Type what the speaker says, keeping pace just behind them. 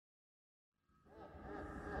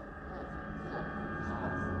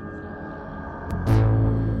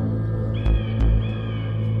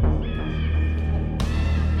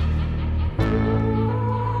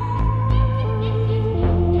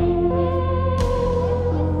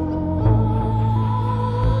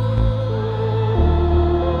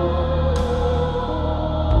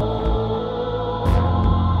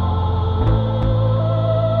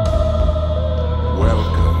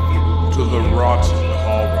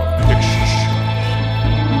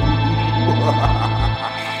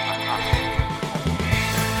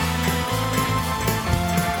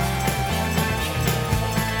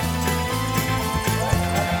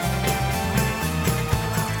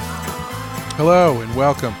Hello and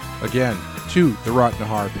welcome again to the Rotten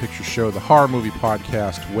Horror Picture Show, the horror movie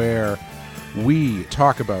podcast where we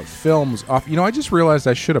talk about films off. You know, I just realized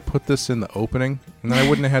I should have put this in the opening and then I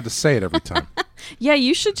wouldn't have had to say it every time. Yeah,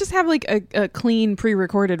 you should just have like a clean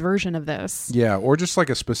pre-recorded version of this. Yeah, or just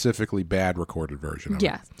like a specifically bad recorded version of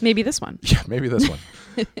it. Maybe this one. Yeah, maybe this one.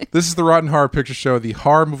 This is the Rotten Horror Picture Show, the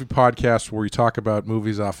horror movie podcast where we talk about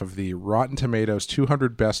movies off of the Rotten Tomatoes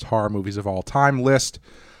 200 Best Horror Movies of All Time list.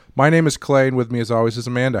 My name is Clay, and with me as always is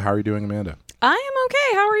Amanda. How are you doing, Amanda? I am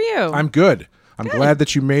okay. How are you? I'm good. I'm glad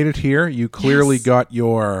that you made it here. You clearly got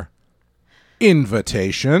your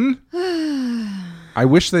invitation. I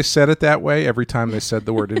wish they said it that way every time they said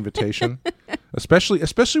the word invitation, especially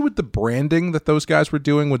with the branding that those guys were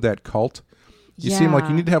doing with that cult. You seem like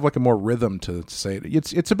you need to have like a more rhythm to say it.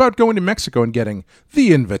 It's about going to Mexico and getting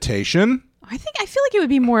the invitation. I feel like it would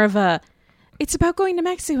be more of a. It's about going to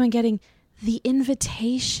Mexico and getting the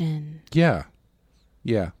invitation. Yeah.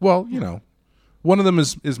 Well, you know, one of them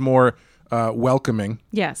is more welcoming.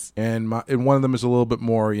 Yes. And one of them is a little bit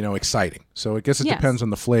more, you know, exciting. So I guess it depends on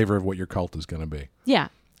the flavor of what your cult is going to be. Yeah.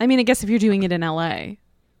 I mean, I guess if you're doing it in LA,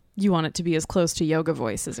 you want it to be as close to Yoga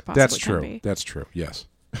Voice as it possibly can be. That's true. Yes.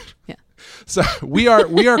 Yeah. So we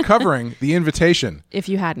are covering The Invitation. If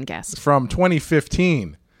you hadn't guessed. From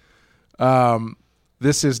 2015.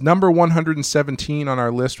 This is number 117 on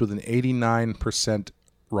our list with an 89%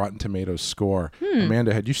 Rotten Tomatoes score.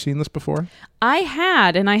 Amanda, had you seen this before? I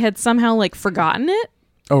had, and I had somehow like forgotten it.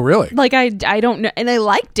 Oh, really? Like I don't know, and I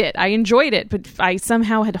liked it. I enjoyed it, but I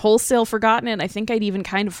somehow had wholesale forgotten it. I think I'd even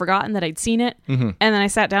kind of forgotten that I'd seen it, and then I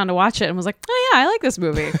sat down to watch it and was like, "Oh yeah, I like this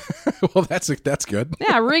movie." Well, that's good.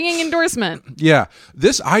 Yeah, ringing endorsement. Yeah,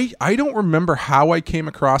 this I don't remember how I came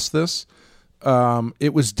across this.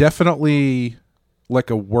 It was definitely like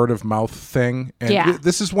a word of mouth thing, and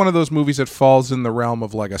this is one of those movies that falls in the realm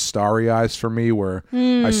of like a Starry Eyes for me, where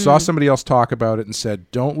I saw somebody else talk about it and said,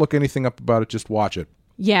 "Don't look anything up about it, just watch it."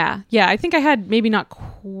 Yeah. I think I had maybe not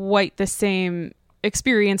quite the same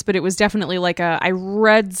experience, but it was definitely like I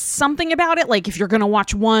read something about it, like if you're gonna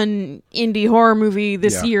watch one indie horror movie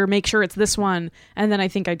this year, make sure it's this one. And then I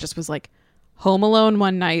think I just was like home alone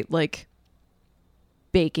one night, like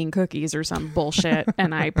baking cookies or some bullshit,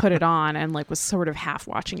 and I put it on and like was sort of half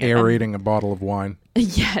watching it, aerating a bottle of wine.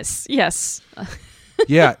 Yes.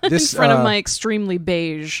 Yeah, this in front of my extremely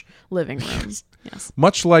beige living room. Yes.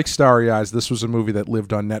 Much like Starry Eyes, this was a movie that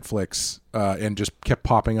lived on Netflix and just kept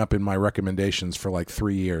popping up in my recommendations for like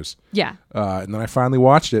 3 years. Yeah. And then I finally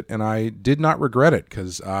watched it, and I did not regret it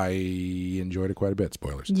because I enjoyed it quite a bit.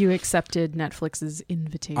 Spoilers. You accepted Netflix's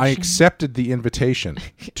invitation. I accepted the invitation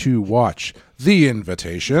to watch The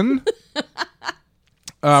Invitation.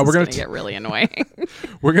 We're going to get really annoying.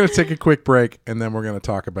 We're going to take a quick break, and then we're going to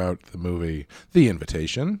talk about the movie The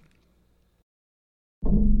Invitation.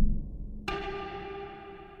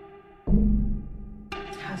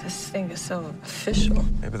 This thing is so official.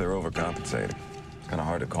 Maybe they're overcompensating. It's kind of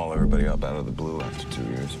hard to call everybody up out of the blue after 2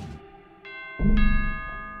 years.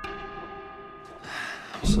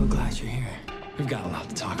 I'm so glad you're here. We've got a lot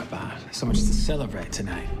to talk about. So much to celebrate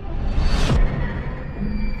tonight.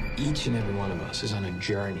 Each and every one of us is on a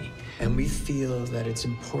journey, and we feel that it's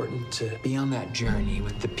important to be on that journey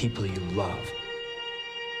with the people you love.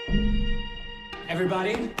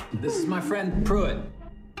 Everybody, this is my friend Pruitt.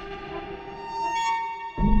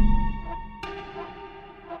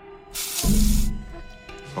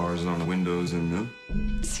 Bars on the windows and the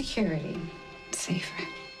security. Safer.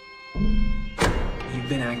 You've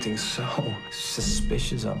been acting so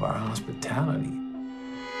suspicious of our hospitality.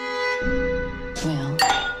 Well,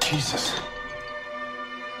 Jesus.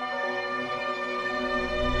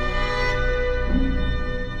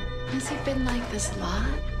 Has he been like this a lot?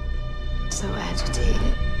 So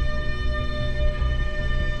agitated?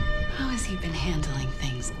 How has he been handling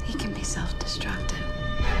things? He can be self-destructive.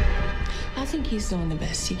 I think he's doing the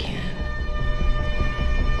best he can.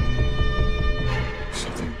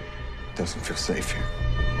 something doesn't feel safe here.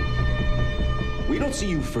 We don't see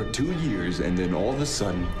you for 2 years, and then all of a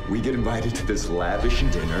sudden, we get invited to this lavish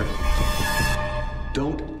dinner.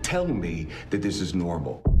 Don't tell me that this is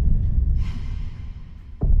normal.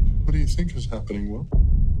 What do you think is happening, Will?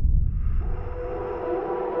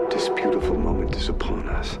 This beautiful moment is upon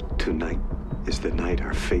us. Tonight is the night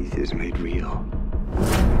our faith is made real.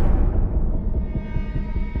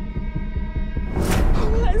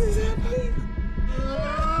 What is happening?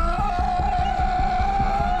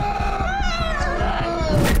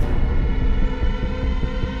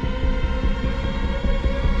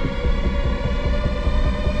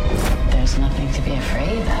 There's nothing to be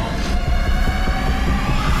afraid of.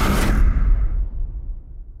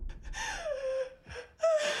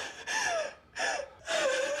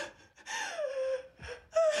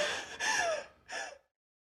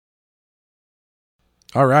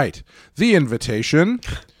 All right. The Invitation.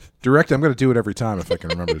 Direct. I'm going to do it every time if I can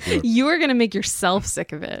remember to do it. You are going to make yourself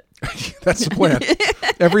sick of it. That's the plan.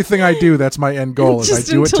 Everything I do, that's my end goal. Is I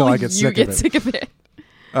do it till I get sick of it.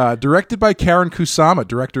 Directed by Karen Kusama,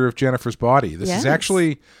 director of Jennifer's Body. This is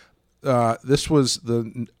actually, this was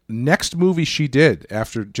the next movie she did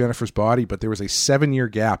after Jennifer's Body, but there was a 7-year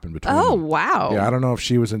gap in between. Oh, them. wow. Yeah, I don't know if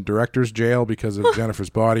she was in director's jail because of Jennifer's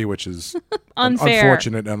Body, which is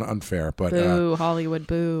unfortunate and unfair. But boo, Hollywood,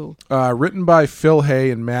 boo. Written by Phil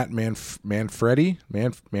Hay and Matt Manfredi,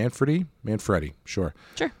 sure.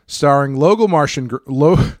 Starring Logan Martian Green.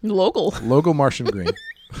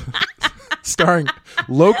 Starring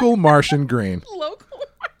Local Martian Green.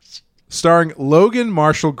 Starring Logan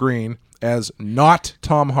Marshall Green as not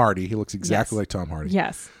Tom Hardy. He looks exactly like Tom Hardy.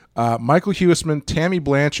 Yes. Michael Huisman, Tammy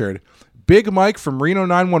Blanchard, Big Mike from Reno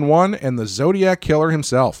 911, and the Zodiac Killer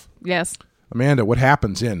himself. Yes. Amanda, what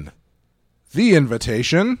happens in The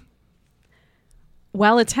Invitation?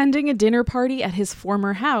 While attending a dinner party at his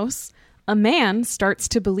former house, a man starts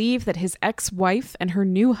to believe that his ex-wife and her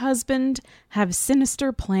new husband have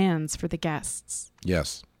sinister plans for the guests.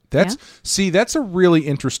 Yes. That's a really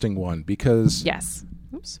interesting one because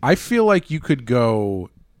I feel like you could go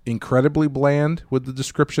incredibly bland with the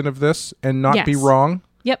description of this and not be wrong.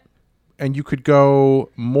 Yep. And you could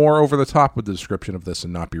go more over the top with the description of this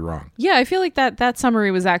and not be wrong. Yeah, I feel like that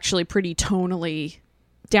summary was actually pretty tonally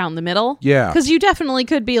down the middle. Yeah. Because you definitely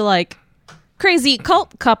could be like, crazy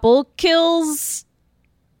cult couple kills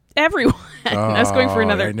everyone. I was going for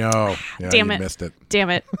another. I know. Yeah, Damn you it. missed it. Damn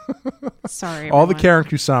it. Sorry. All the Karen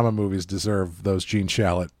Kusama movies deserve those Gene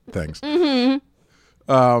Shalit things. Mm-hmm.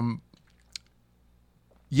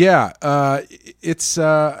 It's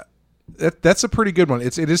that's a pretty good one.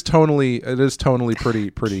 It is tonally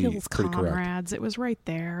pretty kills correct. comrades. It was right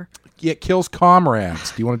there. Yeah, it kills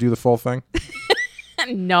comrades. Do you want to do the full thing?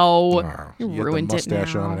 No, you ruined the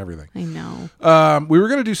mustache it now. on and everything. I know. We were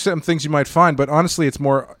going to do some things you might find, but honestly, it's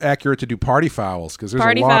more accurate to do party fouls because there's a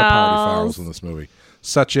lot of party fouls in this movie,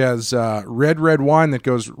 such as red wine that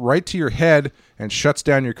goes right to your head and shuts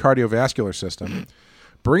down your cardiovascular system.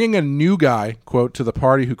 Bringing a new guy, quote, to the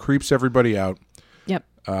party who creeps everybody out. Yep.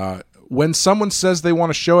 When someone says they want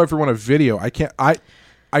to show everyone a video,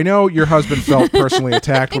 I know your husband felt personally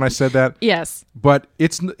attacked when I said that. Yes. But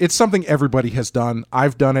it's something everybody has done.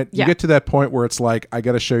 I've done it. Yeah. You get to that point where it's like, I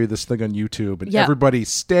got to show you this thing on YouTube. And everybody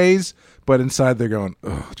stays, but inside they're going,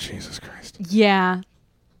 oh, Jesus Christ. Yeah.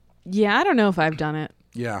 Yeah, I don't know if I've done it.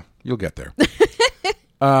 Yeah, you'll get there.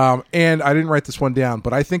 And I didn't write this one down,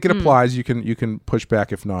 but I think it applies. You can push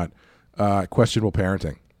back if not. Questionable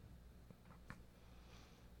parenting.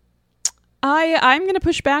 I'm going to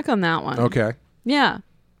push back on that one. Okay. Yeah.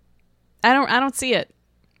 I don't see it.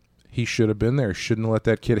 He should have been there. Shouldn't have let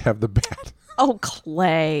that kid have the bat. Oh,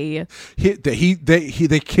 Clay.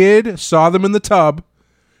 The kid saw them in the tub,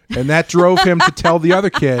 and that drove him to tell the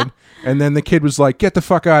other kid. And then the kid was like, "Get the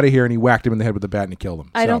fuck out of here!" And he whacked him in the head with the bat and he killed him.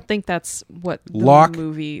 I don't think that's what the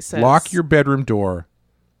movie says. Lock your bedroom door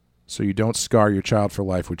so you don't scar your child for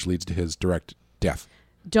life, which leads to his direct death.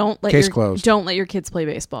 Case closed. Don't let your kids play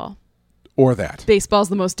baseball. Or that. Baseball's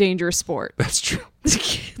the most dangerous sport. That's true.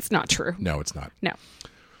 It's not true. No, it's not. No.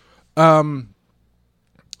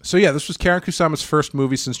 So yeah, this was Karen Kusama's first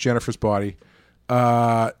movie since Jennifer's Body.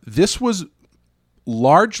 This was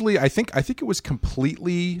largely, I think it was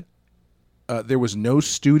completely. There was no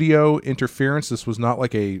studio interference. This was not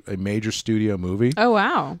like a major studio movie. Oh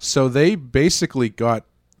wow! So they basically got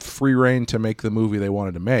free reign to make the movie they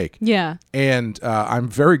wanted to make. Yeah. And I'm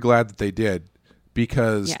very glad that they did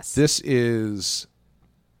because this is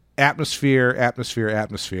atmosphere.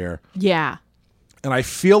 Yeah. And I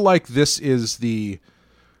feel like this is the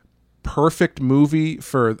perfect movie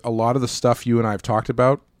for a lot of the stuff you and I have talked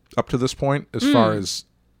about up to this point, as far as,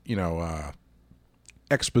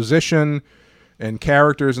 exposition and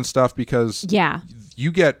characters and stuff, because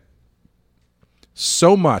you get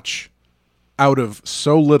so much out of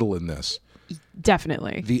so little in this.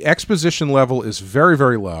 Definitely. The exposition level is very,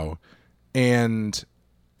 very low, and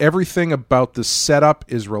everything about the setup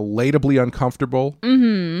is relatably uncomfortable.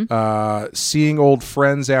 Mm-hmm. Seeing old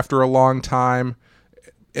friends after a long time,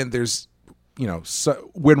 and there's,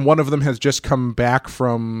 when one of them has just come back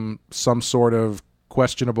from some sort of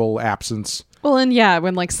questionable absence. Well, and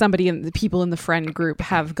when like somebody and the people in the friend group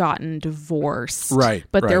have gotten divorced, right?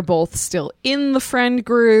 But they're both still in the friend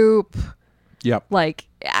group. Yep. Like,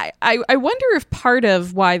 I wonder if part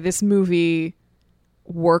of why this movie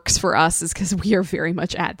works for us is because we are very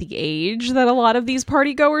much at the age that a lot of these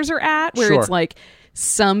party goers are at, where it's like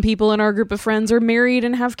some people in our group of friends are married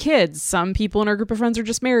and have kids. Some people in our group of friends are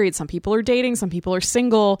just married. Some people are dating. Some people are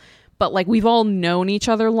single. But like we've all known each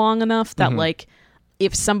other long enough that like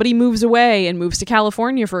if somebody moves away and moves to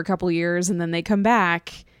California for a couple of years and then they come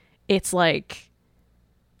back, it's like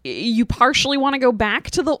you partially want to go back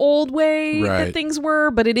to the old way that things were,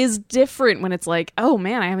 but it is different when it's like, oh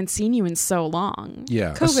man, I haven't seen you in so long.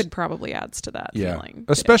 Yeah. COVID probably adds to that feeling.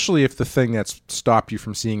 Especially if the thing that's stopped you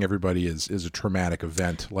from seeing everybody is a traumatic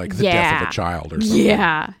event, like the death of a child or something.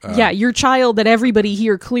 Yeah. Your child that everybody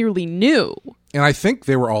here clearly knew. And I think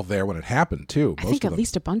they were all there when it happened too. I think at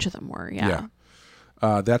least a bunch of them were, yeah.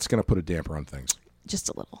 That's going to put a damper on things. Just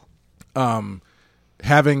a little.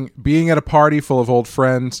 Being at a party full of old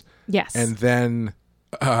friends, yes, and then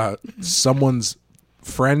someone's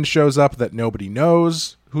friend shows up that nobody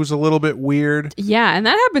knows, who's a little bit weird. Yeah, and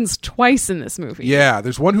that happens twice in this movie. Yeah,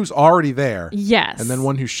 there's one who's already there. Yes, and then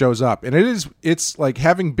one who shows up, and it's like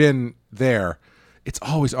having been there, it's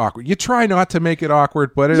always awkward. You try not to make it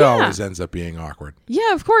awkward, but it always ends up being awkward.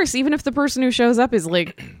 Yeah, of course. Even if the person who shows up is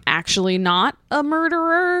like actually not a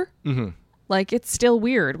murderer, like it's still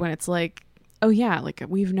weird when it's like, oh yeah, like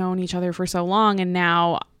we've known each other for so long and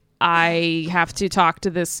now I have to talk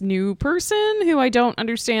to this new person who I don't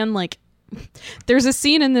understand. Like there's a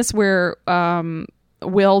scene in this where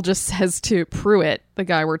Will just says to Pruitt, the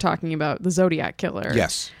guy we're talking about, the Zodiac killer.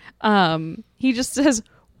 Yes. He just says,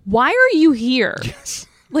 why are you here? Yes.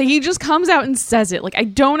 Like he just comes out and says it. Like I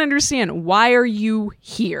don't understand. Why are you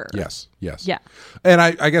here? Yes. Yeah. And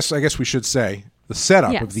I guess we should say the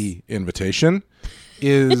setup of the invitation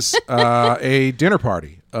is a dinner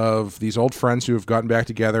party of these old friends who have gotten back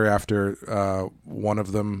together after one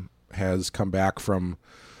of them has come back from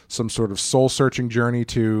some sort of soul-searching journey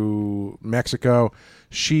to Mexico.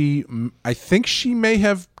 I think she may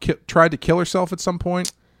have tried to kill herself at some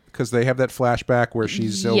point because they have that flashback where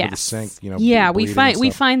she's over the sink. Yeah, we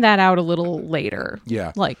find that out a little later.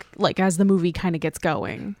 Yeah, like as the movie kind of gets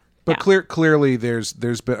going. But clearly, there's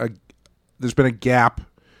been a gap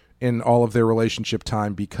in all of their relationship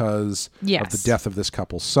time because of the death of this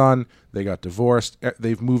couple's son. They got divorced.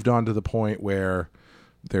 They've moved on to the point where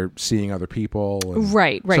they're seeing other people.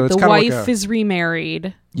 Right. So the wife is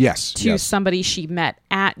remarried. Yes. To somebody she met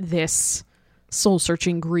at this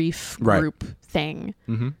soul-searching grief group thing.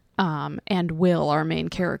 Mm-hmm. And Will, our main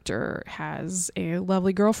character, has a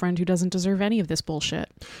lovely girlfriend who doesn't deserve any of this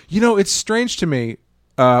bullshit. It's strange to me.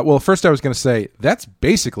 Well, first I was going to say, that's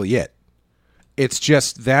basically it. It's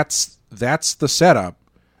just that's the setup,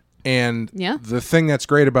 and the thing that's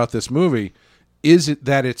great about this movie is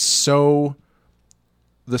that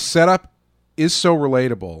the setup is so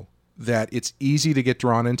relatable that it's easy to get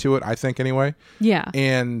drawn into it. I think anyway. Yeah.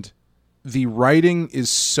 And the writing is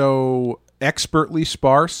so expertly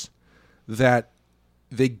sparse that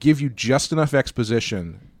they give you just enough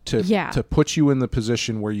exposition to put you in the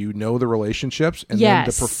position where you know the relationships, and then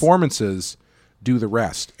the performances do the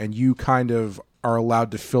rest, and you kind of are allowed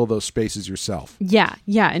to fill those spaces yourself. Yeah,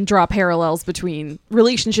 and draw parallels between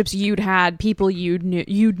relationships you'd had, people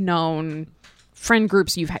you'd known, friend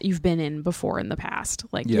groups you've been in before in the past.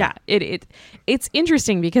 Like, it's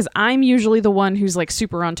interesting because I'm usually the one who's like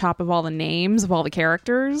super on top of all the names of all the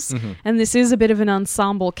characters, and this is a bit of an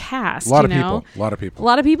ensemble cast. A lot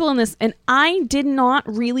of people in this, and I did not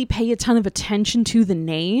really pay a ton of attention to the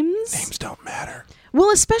names. Names don't matter. Well,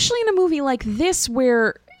 especially in a movie like this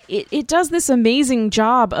where it does this amazing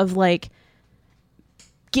job of like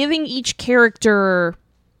giving each character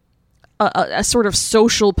a sort of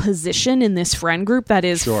social position in this friend group that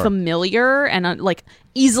is familiar and like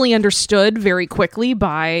easily understood very quickly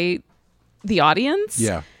by the audience.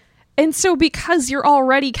 Yeah. And so because you're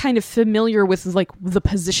already kind of familiar with like the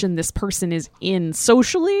position this person is in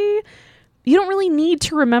socially, you don't really need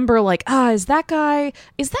to remember like, is that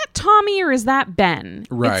Tommy or is that Ben?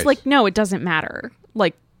 Right. It's like, no, it doesn't matter.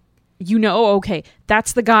 Like, okay,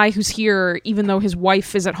 that's the guy who's here even though his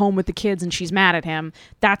wife is at home with the kids and she's mad at him.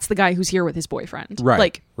 That's the guy who's here with his boyfriend. Right.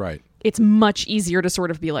 Like, right. It's much easier to sort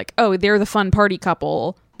of be like, oh, they're the fun party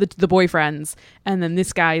couple, the boyfriends, and then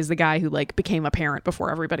this guy is the guy who like became a parent before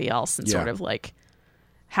everybody else and sort of like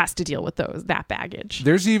has to deal with that baggage.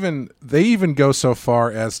 They even go so far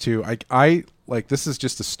as to I like, this is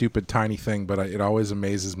just a stupid tiny thing, but it always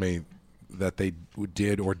amazes me that they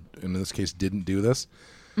did, or in this case didn't do this.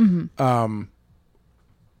 Mm-hmm.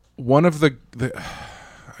 One of the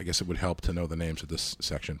I guess it would help to know the names of this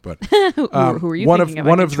section, but who are you thinking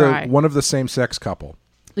of? One of the same-sex couple.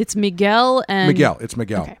 It's Miguel and Miguel. It's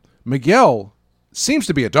Miguel. Okay. Miguel seems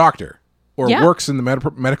to be a doctor or works in the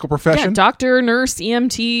medical profession. Yeah, doctor, nurse,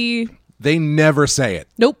 EMT. They never say it.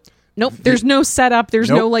 Nope. Nope. There's no setup. There's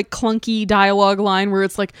no like clunky dialogue line where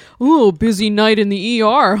it's like, "Oh, busy night in the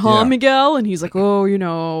ER, huh, Miguel?" And he's like, "Oh, you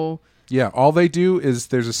know." Yeah. All they do is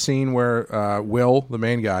there's a scene where Will, the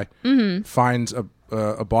main guy, finds a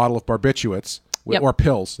bottle of barbiturates or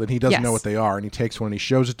pills that he doesn't know what they are, and he takes one and he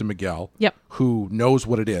shows it to Miguel, who knows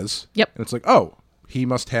what it is. Yep. And it's like, oh,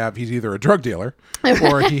 he's either a drug dealer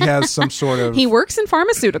or he has some sort of... He works in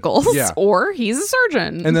pharmaceuticals or he's a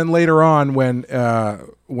surgeon. And then later on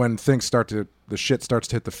when things the shit starts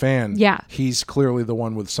to hit the fan, he's clearly the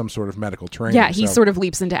one with some sort of medical training. Yeah, he sort of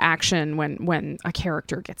leaps into action when a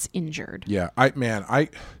character gets injured. Yeah,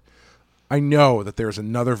 I know that there's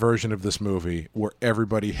another version of this movie where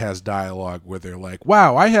everybody has dialogue where they're like,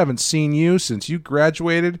 wow, I haven't seen you since you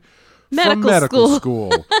graduated from medical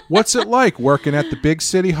school. What's it like working at the big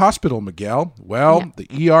city hospital, Miguel? Well, the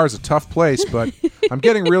ER is a tough place, but I'm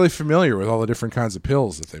getting really familiar with all the different kinds of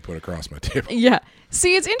pills that they put across my table. Yeah.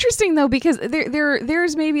 See, it's interesting, though, because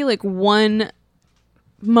there's maybe like one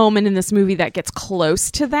moment in this movie that gets close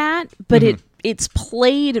to that, but it's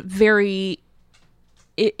played very...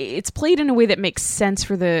 It's played in a way that makes sense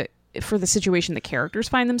for the situation the characters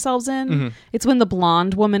find themselves in. It's when the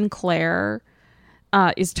blonde woman Claire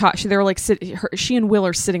is taught. They're like she and Will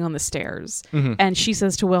are sitting on the stairs, and she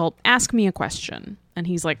says to Will, "Ask me a question." And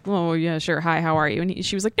he's like, "Oh yeah, sure. Hi, how are you?" And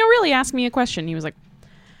she was like, "No, really, ask me a question." And he was like,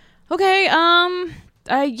 "Okay,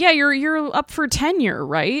 yeah, you're up for tenure,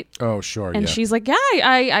 right?" Oh sure. And she's like, "Yeah,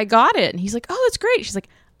 I got it." And he's like, "Oh, that's great." She's like,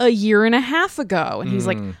 "1.5 years ago," and he's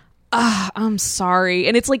like, I'm sorry.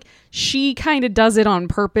 And it's like she kind of does it on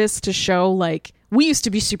purpose to show like we used to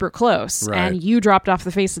be super close and you dropped off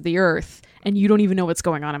the face of the earth and you don't even know what's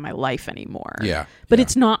going on in my life anymore. Yeah. But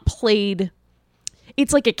it's not played.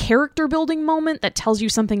 It's like a character building moment that tells you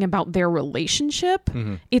something about their relationship.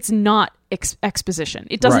 It's not exposition.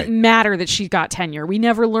 It doesn't matter that she got tenure. We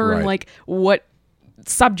never learn like what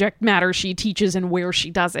subject matter she teaches and where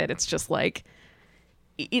she does it. It's just like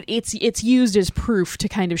it's used as proof to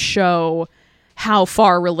kind of show how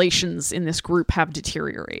far relations in this group have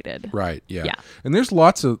deteriorated. Right. Yeah. And there's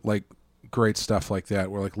lots of like great stuff like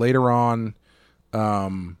that where like later on,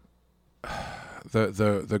 the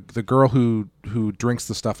girl who drinks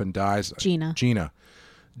the stuff and dies, Gina,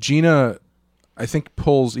 I think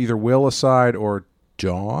pulls either Will aside or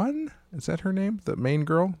Dawn. Is that her name? The main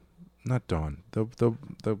girl? Not Dawn.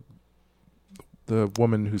 The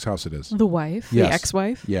woman whose house it is. The wife? Yes. The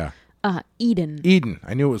ex-wife? Yeah. Eden.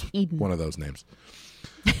 I knew it was one of those names.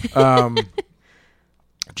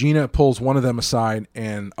 Gina pulls one of them aside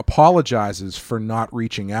and apologizes for not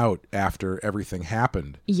reaching out after everything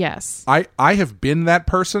happened. Yes. I have been that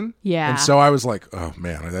person. Yeah. And so I was like, oh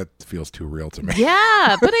man, that feels too real to me.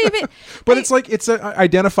 Yeah. But it's like, it's an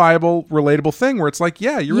identifiable, relatable thing where it's like,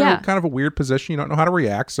 yeah, you're in kind of a weird position. You don't know how to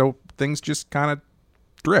react. So things just kind of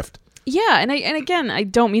drift. Yeah, and again, I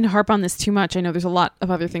don't mean to harp on this too much. I know there's a lot of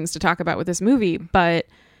other things to talk about with this movie, but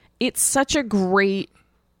it's such a great,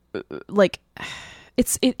 like,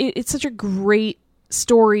 it's such a great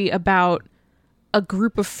story about a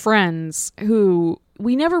group of friends who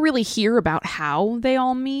we never really hear about how they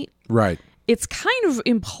all meet. Right. It's kind of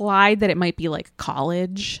implied that it might be like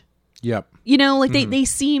college. Yep. You know, like they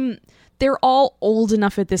seem... They're all old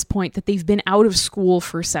enough at this point that they've been out of school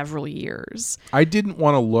for several years. I didn't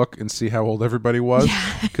want to look and see how old everybody was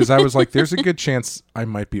because I was like, there's a good chance I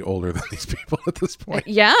might be older than these people at this point.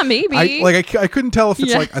 Yeah, maybe. I couldn't tell if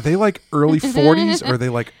it's like, are they like early 40s or are they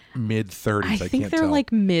like mid 30s? I think they're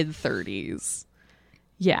like mid 30s.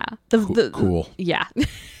 Yeah. Cool. Yeah.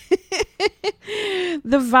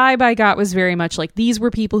 The vibe I got was very much like these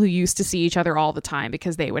were people who used to see each other all the time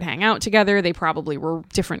because they would hang out together. They probably were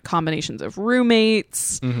different combinations of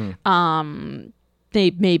roommates. They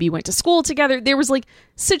maybe went to school together. There was like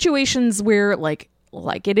situations where like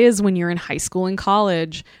it is when you're in high school and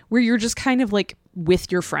college where you're just kind of like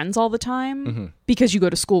with your friends all the time because you go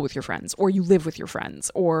to school with your friends or you live with your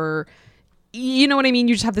friends or... You know what I mean?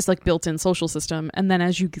 You just have this like built-in social system. And then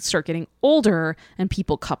as you start getting older and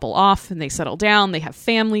people couple off and they settle down, they have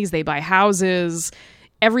families, they buy houses,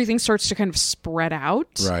 everything starts to kind of spread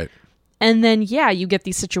out. Right. And then, you get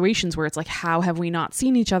these situations where it's like, how have we not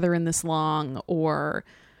seen each other in this long? Or,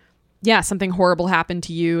 something horrible happened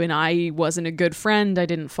to you and I wasn't a good friend. I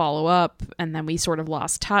didn't follow up. And then we sort of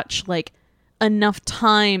lost touch. Like enough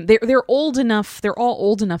time. They're old enough. They're all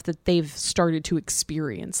old enough that they've started to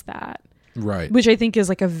experience that. Right. Which I think is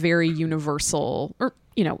like a very universal, or,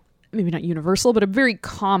 you know, maybe not universal, but a very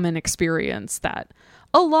common experience that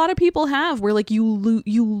a lot of people have where like you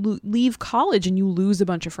leave college and you lose a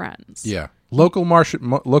bunch of friends. Yeah. Local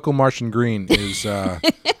Martian Green is,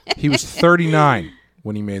 he was 39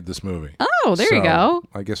 when he made this movie. Oh, there you go.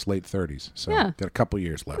 I guess late 30s. So yeah. Got a couple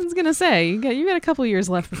years left. I was gonna say you got a couple years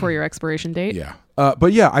left before your expiration date. Yeah,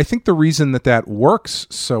 but yeah, I think the reason that works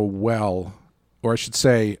so well, or I should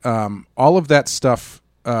say, all of that stuff.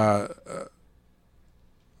 I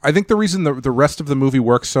think the reason the rest of the movie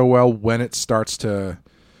works so well when it starts to.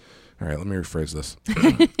 All right, let me rephrase this.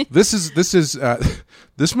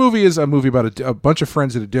 This movie is a movie about a bunch of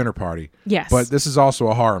friends at a dinner party. Yes, but this is also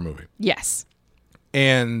a horror movie. Yes,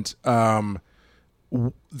 and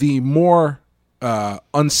the more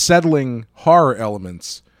unsettling horror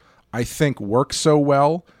elements, I think, work so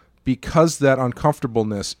well because that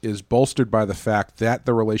uncomfortableness is bolstered by the fact that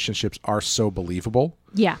the relationships are so believable.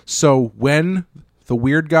 Yeah. So when the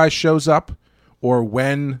weird guy shows up, or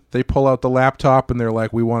when they pull out the laptop and they're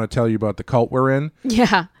like, we want to tell you about the cult we're in.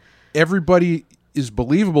 Yeah. Everybody is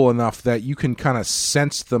believable enough that you can kind of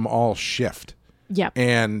sense them all shift. Yep.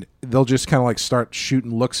 And they'll just kind of like start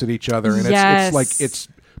shooting looks at each other. And it's like, it's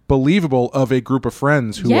believable of a group of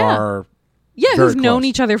friends who are who've known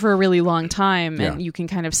each other for a really long time. And you can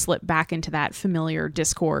kind of slip back into that familiar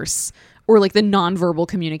discourse or like the nonverbal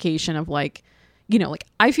communication of like, you know, like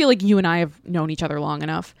I feel like you and I have known each other long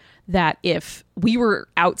enough that if we were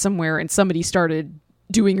out somewhere and somebody started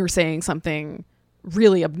doing or saying something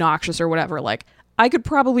really obnoxious or whatever, like I could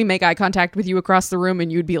probably make eye contact with you across the room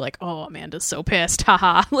and you'd be like, oh, Amanda's so pissed.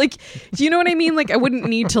 Haha. Like, do you know what I mean? Like I wouldn't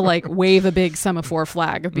need to like wave a big semaphore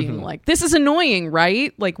flag of being like, this is annoying,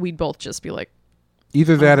 right? Like we'd both just be like,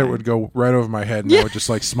 either that or it would go right over my head and I would just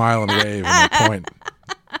like smile and wave and no point.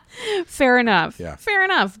 Fair enough. Yeah. Fair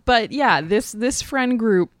enough. But yeah, this friend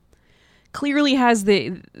group clearly has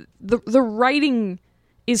the writing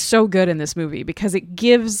is so good in this movie because it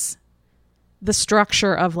gives the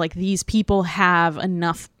structure of like these people have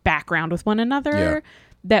enough background with one another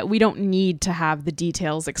that we don't need to have the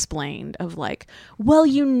details explained of like, well,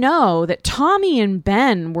 you know that Tommy and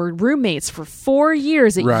Ben were roommates for 4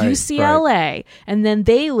 years at UCLA and then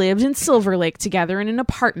they lived in Silver Lake together in an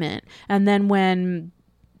apartment. And then when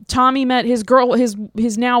Tommy met his girl,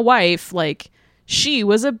 his now wife, like she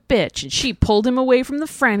was a bitch and she pulled him away from the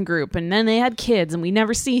friend group and then they had kids and we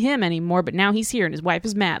never see him anymore. But now he's here and his wife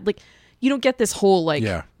is mad. Like you don't get this whole like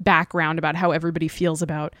background about how everybody feels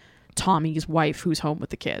about Tommy's wife who's home with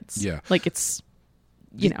the kids. Yeah. Like it's,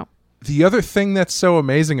 you know. The other thing that's so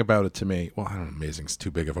amazing about it to me, well, I don't know, amazing's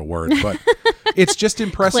too big of a word, but it's just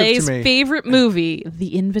impressive Clay's to me. favorite movie,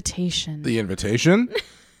 The Invitation. The Invitation?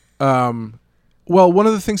 Well, one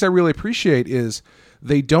of the things I really appreciate is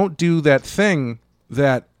they don't do that thing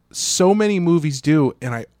that so many movies do,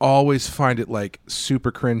 and I always find it like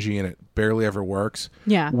super cringy and it barely ever works.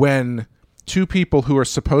 Yeah. When two people who are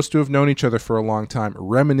supposed to have known each other for a long time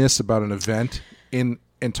reminisce about an event and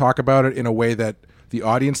talk about it in a way that the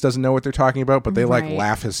audience doesn't know what they're talking about, but they like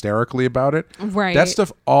laugh hysterically about it. Right. That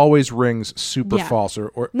stuff always rings super false.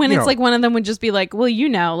 Or when it's like one of them would just be like, well, you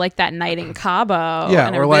know, like that night in Cabo. Yeah.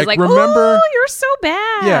 And or like, remember, oh, you're so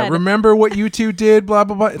bad. Yeah. Remember what you two did, blah,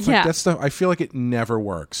 blah, blah. It's like that stuff. I feel like it never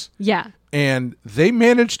works. Yeah. And they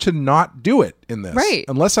managed to not do it in this. Right.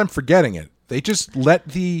 Unless I'm forgetting it. They just let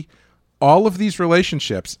all of these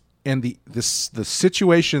relationships and the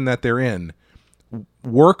situation that they're in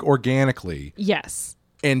work organically. Yes.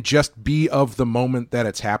 And just be of the moment that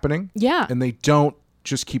it's happening. Yeah. And they don't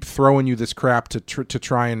just keep throwing you this crap to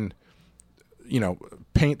try and, you know,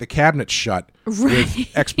 paint the cabinet shut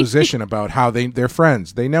with exposition about how they're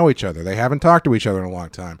friends. They know each other. They haven't talked to each other in a long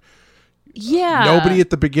time. Yeah. Nobody at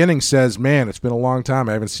the beginning says, man, it's been a long time.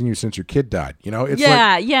 I haven't seen you since your kid died. You know? It's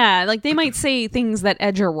yeah. Like they might say things that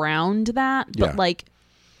edge around that, but like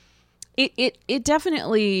it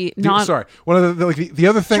definitely not. Sorry. One of the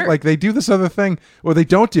other thing, like they do this other thing, or they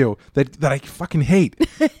don't do that I fucking hate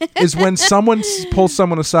is when someone pulls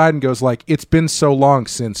someone aside and goes like, it's been so long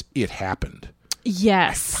since it happened.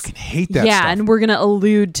 Yes. I fucking hate that stuff. And we're going to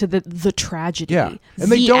allude to the tragedy. Yeah.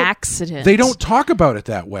 And the accident. They don't talk about it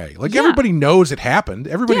that way. Like everybody knows it happened.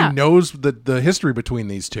 Everybody knows the history between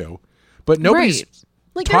these two. But nobody's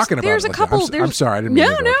like talking about there's it. A couple, I'm sorry, I didn't mean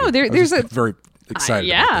to. No, there's a very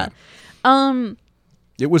excited about that.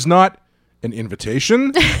 It was not an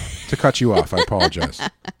invitation to cut you off. I apologize.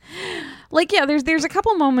 Like, yeah, there's a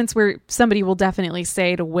couple moments where somebody will definitely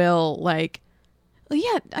say to Will, like, well,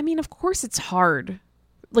 yeah, I mean, of course it's hard.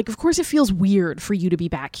 Like, of course it feels weird for you to be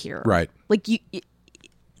back here. Right. Like, a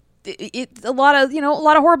lot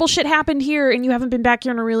of horrible shit happened here and you haven't been back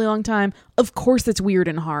here in a really long time. Of course it's weird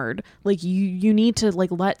and hard. Like, you need to,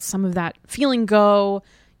 like, let some of that feeling go.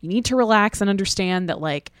 You need to relax and understand that,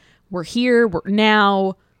 like, we're here, we're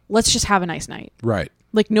now, let's just have a nice night. Right.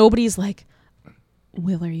 Like, nobody's like,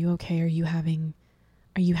 Will, are you okay? Are you having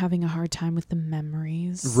are you having a hard time with the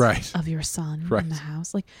memories right. of your son right. in the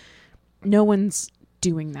house? Like, no one's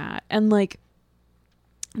doing that. And like,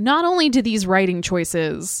 not only do these writing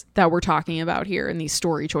choices that we're talking about here and these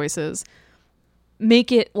story choices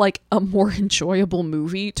make it like a more enjoyable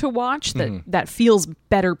movie to watch that feels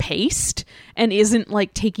better paced and isn't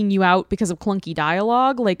like taking you out because of clunky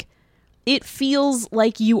dialogue. Like, it feels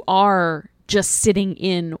like you are just sitting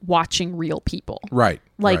in watching real people. Right.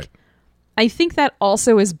 Like, right. I think that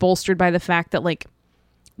also is bolstered by the fact that, like,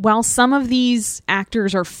 while some of these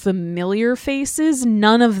actors are familiar faces,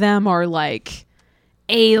 none of them are like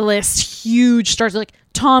A-list huge stars. Like,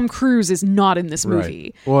 Tom Cruise is not in this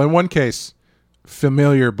movie. Right. Well, in one case,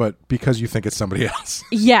 familiar, but because you think it's somebody else.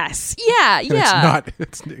 Yes. Yeah. And yeah.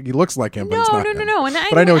 it's not. He looks like him, but no, it's not no, him. no, no. And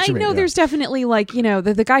but I know what you mean. I know yeah. there's definitely like, you know,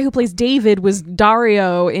 the guy who plays David was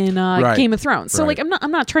Dario in right. Game of Thrones. So right. like,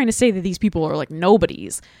 I'm not trying to say that these people are like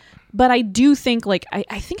nobodies, but I do think like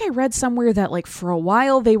I think I read somewhere that like for a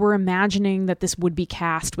while they were imagining that this would be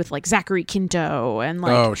cast with like Zachary Quinto and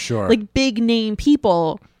like like big name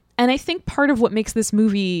people. And I think part of what makes this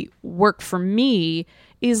movie work for me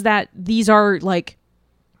is that these are like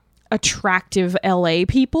attractive LA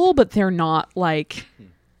people, but they're not like,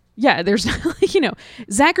 yeah, there's like, you know,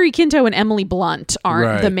 Zachary Quinto and Emily Blunt aren't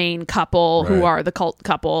right. the main couple who right. are the cult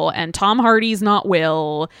couple, and Tom Hardy's not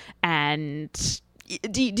Will. And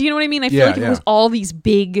do you know what I mean? I feel like if it was all these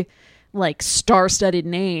big, like, star-studded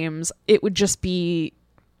names, it would just be,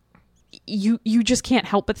 you just can't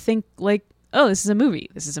help but think like, oh, this is a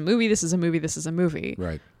movie. This is a movie. This is a movie. This is a movie.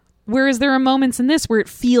 Right. Whereas there are moments in this where it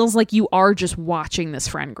feels like you are just watching this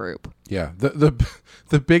friend group. Yeah.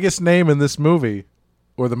 The biggest name in this movie,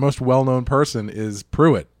 or the most well-known person, is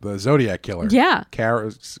Pruitt, the Zodiac killer. Yeah.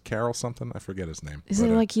 Carol something? I forget his name. Is it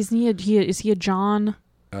like is he a John?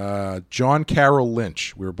 John Carroll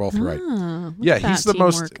Lynch. We were both right. Yeah, he's the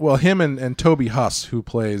most... Well, him and Toby Huss, who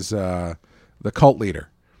plays the cult leader.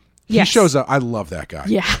 He shows up... I love that guy.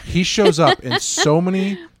 Yeah. He shows up in so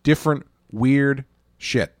many different weird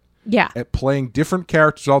shit. Yeah, at playing different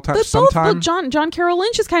characters all the time. But Sometimes John Carroll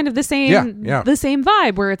Lynch is kind of the same, the same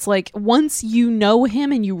vibe, where it's like once you know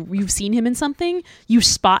him and you've seen him in something, you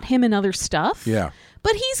spot him in other stuff. Yeah,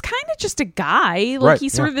 but he's kind of just a guy. Like right,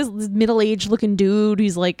 he's sort of this middle-aged looking dude.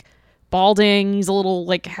 He's like balding. He's a little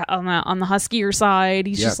like on the huskier side.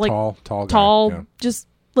 He's just like tall, guy, just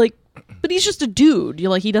like. But he's just a dude.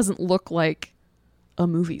 You're like, he doesn't look like a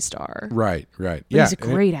movie star. Right. But he's a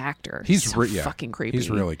great actor. He's fucking creepy. He's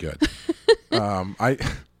really good.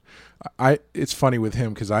 It's funny with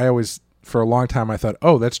him because I always, for a long time, I thought,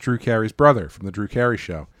 oh, that's Drew Carey's brother from the Drew Carey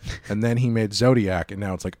Show, and then he made Zodiac, and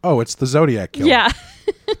now it's like, oh, it's the Zodiac killer. Yeah.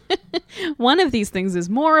 One of these things is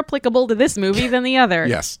more applicable to this movie than the other.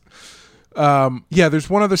 Yes. There's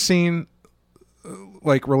one other scene,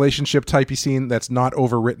 like relationship typey scene that's not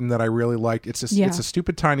overwritten that I really liked. It's a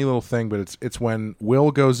stupid tiny little thing, but it's when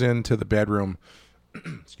Will goes into the bedroom,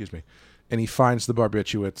 excuse me, and he finds the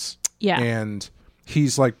barbiturates. Yeah. And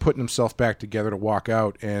he's like putting himself back together to walk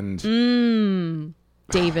out, and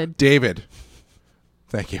David.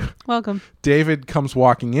 Thank you. Welcome. David comes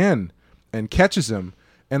walking in and catches him,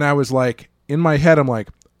 and I was like, in my head, I'm like,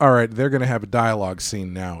 all right, they're gonna have a dialogue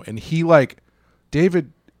scene now. And he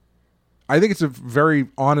David, I think it's a very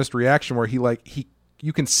honest reaction where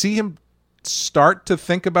you can see him start to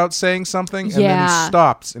think about saying something, and then he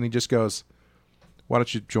stops and he just goes, why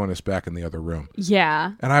don't you join us back in the other room?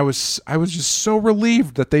 Yeah. And I was just so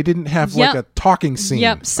relieved that they didn't have like a talking scene.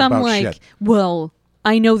 Yep. Some about like, shit. Well,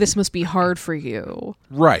 I know this must be hard for you.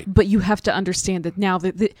 Right. But you have to understand that now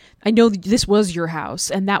that I know this was your house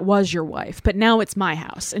and that was your wife, but now it's my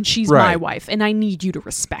house and she's my wife and I need you to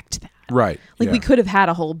respect that. Right. Like we could have had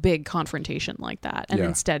a whole big confrontation like that. And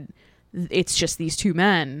instead it's just these two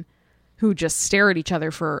men who just stare at each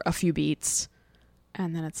other for a few beats.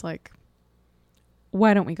 And then it's like,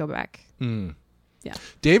 why don't we go back? Mm. Yeah.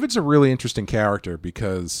 David's a really interesting character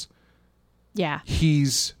because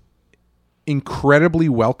he's incredibly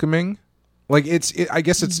welcoming. Like I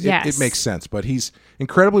guess it makes sense, but he's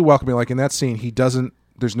incredibly welcoming. Like in that scene,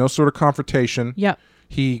 there's no sort of confrontation. Yep.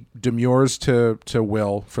 He demurs to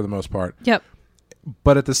Will for the most part. Yep.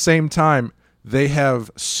 But at the same time, they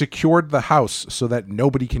have secured the house so that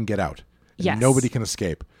nobody can get out. Yes. Nobody can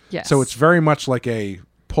escape. Yes. So it's very much like a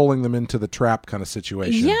pulling them into the trap kind of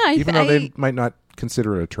situation. Yeah. Even though they might not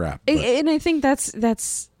consider it a trap. And I think that's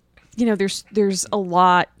there's a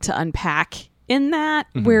lot to unpack in that,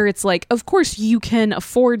 where it's like, of course you can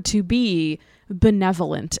afford to be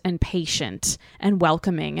benevolent and patient and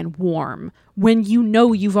welcoming and warm when you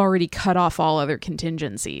know you've already cut off all other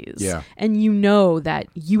contingencies. Yeah. And you know that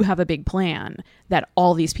you have a big plan that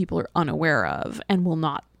all these people are unaware of and will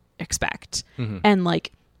not expect. Mm-hmm. And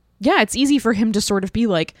like, yeah, it's easy for him to sort of be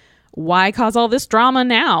like, why cause all this drama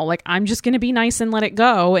now? Like, I'm just going to be nice and let it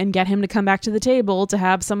go and get him to come back to the table to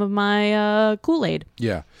have some of my Kool-Aid.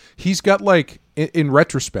 Yeah. He's got like, in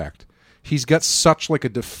retrospect, he's got such like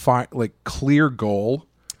a clear goal.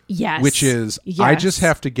 Yes. Which is, I just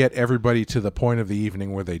have to get everybody to the point of the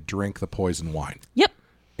evening where they drink the poison wine. Yep.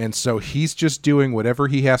 And so he's just doing whatever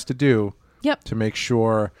he has to do. Yep. To make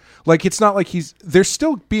sure, like, it's not like they're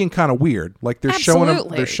still being kind of weird. Like they're showing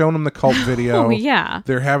him the cult video. Oh yeah.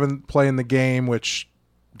 They're playing the game, which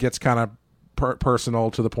gets kind of personal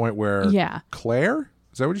to the point where Claire,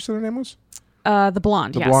 is that what you said her name was? The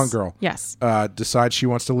blonde. The blonde girl. Yes. Decides she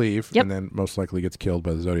wants to leave, yep. and then most likely gets killed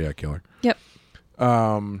by the Zodiac killer. Yep.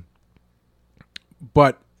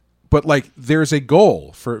 But like there's a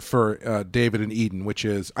goal for David and Eden, which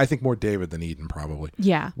is, I think, more David than Eden probably.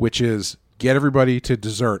 Yeah. Which is get everybody to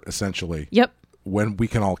desert, essentially. Yep. When we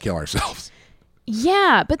can all kill ourselves.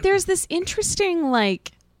 Yeah, but there's this interesting,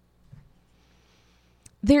 like,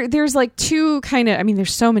 there's like two kind of, I mean,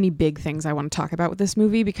 there's so many big things I want to talk about with this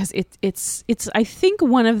movie because it's I think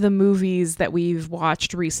one of the movies that we've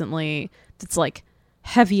watched recently that's like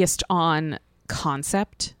heaviest on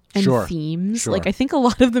concept and themes. Sure. Like, I think a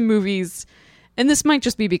lot of the movies, and this might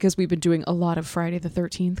just be because we've been doing a lot of Friday the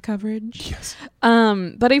 13th coverage. Yes.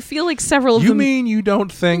 But I feel like several of them... You mean you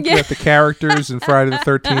don't think that the characters in Friday the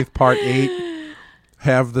 13th Part 8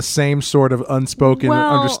 have the same sort of unspoken,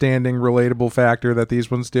 understanding, relatable factor that these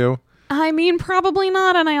ones do? I mean, probably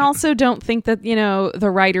not. And I also don't think that, the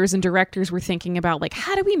writers and directors were thinking about, like,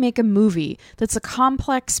 how do we make a movie that's a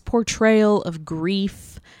complex portrayal of grief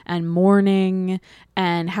and mourning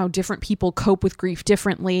and how different people cope with grief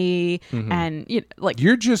differently. Mm-hmm. And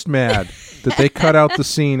you're just mad that they cut out the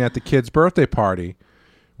scene at the kid's birthday party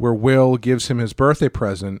where Will gives him his birthday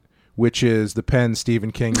present, which is the pen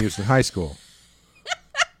Stephen King used in high school.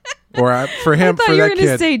 Or for him, I thought for you were that going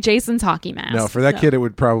to kid, say Jason's hockey mask. No, for that kid, it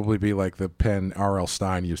would probably be like the pen R.L.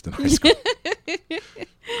 Stein used in high school.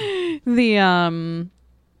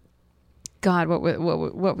 God,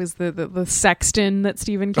 what was the sexton that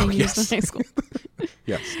Stephen King used in high school?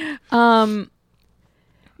 Yes. No,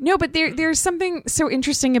 but there's something so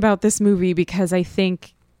interesting about this movie because I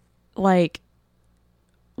think, like,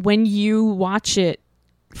 when you watch it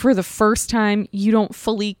for the first time, you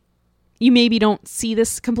maybe don't see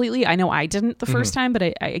this completely. I know I didn't the first time, but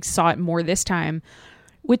I saw it more this time,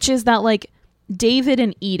 which is that, like, David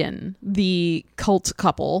and Eden, the cult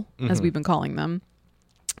couple, as we've been calling them,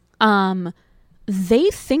 they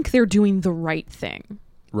think they're doing the right thing.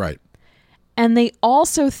 Right. And they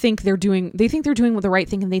also think they're doing the right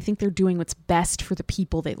thing, and they think they're doing what's best for the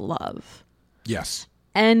people they love. Yes.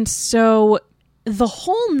 And so the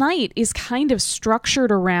whole night is kind of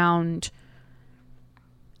structured around,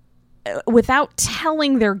 without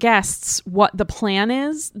telling their guests what the plan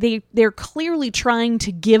is, they're clearly trying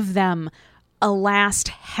to give them a last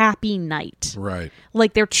happy night. Right.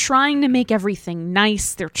 Like, they're trying to make everything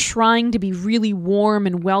nice. They're trying to be really warm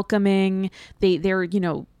and welcoming. They bust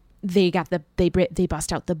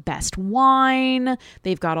out the best wine.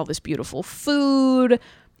 They've got all this beautiful food.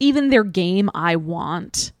 Even their game, I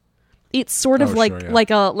Want. It's sort of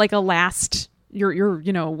like a last,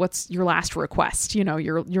 what's your last request?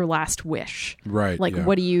 Your last wish. Right. Like,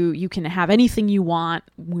 what do you can have anything you want.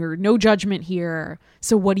 We're no judgment here.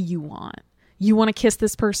 So what do you want? You want to kiss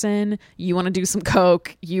this person? You want to do some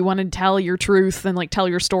coke? You want to tell your truth and, like, tell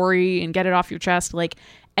your story and get it off your chest? Like,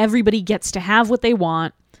 everybody gets to have what they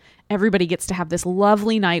want. Everybody gets to have this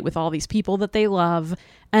lovely night with all these people that they love.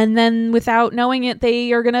 And then, without knowing it,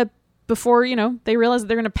 they are going to, before, they realize that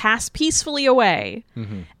they're going to pass peacefully away.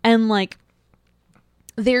 Mm-hmm. And, like,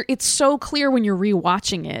 it's so clear when you're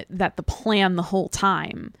rewatching it that the plan the whole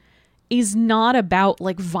time is not about,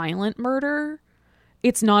 like, violent murder.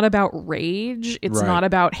 It's not about rage. It's not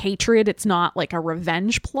about hatred. It's not like a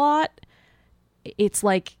revenge plot. It's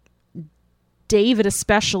like David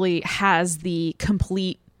especially has the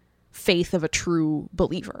complete faith of a true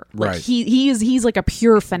believer. Like, he's like a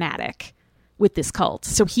pure fanatic with this cult.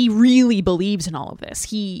 So he really believes in all of this.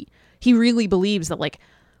 He really believes that, like,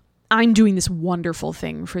 I'm doing this wonderful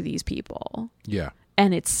thing for these people. Yeah.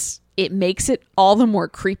 And it makes it all the more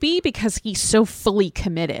creepy because he's so fully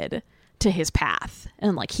committed to his path,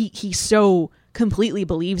 and, like, he so completely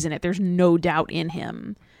believes in it. There's no doubt in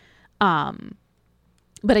him.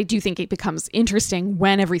 But I do think it becomes interesting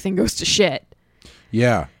when everything goes to shit.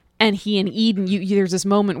 Yeah. And he and Eden, there's this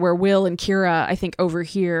moment where Will and Kira, I think,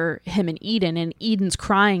 overhear him and Eden's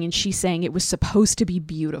crying, and she's saying it was supposed to be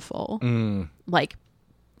beautiful. Like,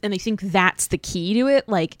 and I think that's the key to it.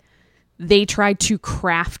 Like, they tried to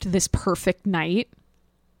craft this perfect night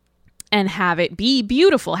and have it be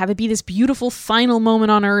beautiful, have it be this beautiful final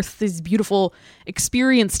moment on Earth, this beautiful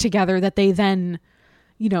experience together that they then,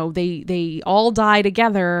 you know, they all die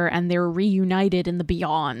together and they're reunited in the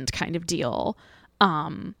beyond kind of deal.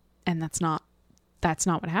 And that's not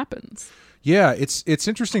what happens. Yeah, it's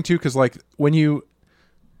interesting too, because like when you,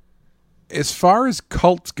 as far as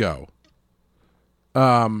cults go,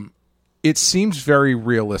 it seems very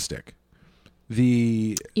realistic. Well,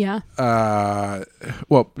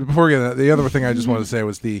 before we get to that, the other thing I just wanted to say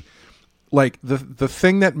was the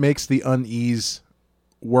thing that makes the unease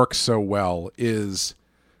work so well is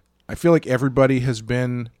I feel like everybody has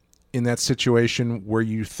been in that situation where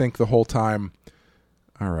you think the whole time,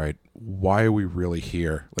 all right, why are we really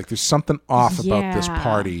here? Like there's something off about this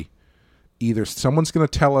party. Either someone's going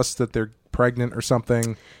to tell us that they're pregnant or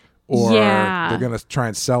something, or they're going to try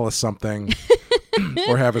and sell us something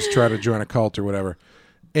or have us try to join a cult or whatever.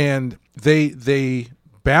 And they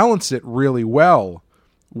balance it really well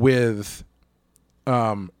with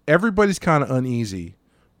everybody's kind of uneasy,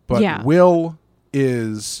 but Will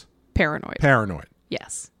is paranoid.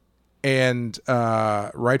 Yes. And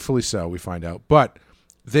rightfully so, we find out. But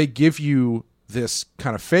they give you this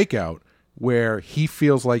kind of fake out where he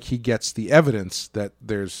feels like he gets the evidence that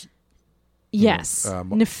there's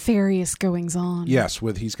nefarious goings on. Yes,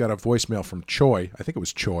 he's got a voicemail from Choi. I think it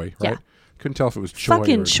was Choi, right? Yeah. Couldn't tell if it was Choi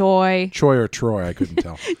fucking Choi or Troy. I couldn't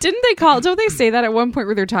tell. Don't they say that at one point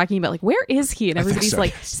where they're talking about like, where is he? And everybody's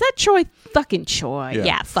like, is that Choi? Fucking Choi.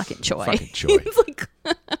 Yeah, fucking Choi. Fucking Choi. Like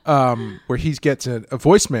where he gets a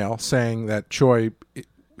voicemail saying that Choi,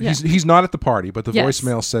 he's not at the party, but the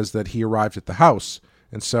voicemail says that he arrived at the house.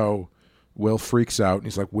 And so Will freaks out and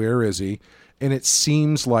he's like, where is he? And it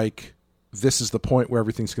seems like this is the point where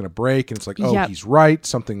everything's going to break. And it's like, he's right.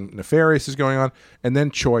 Something nefarious is going on. And then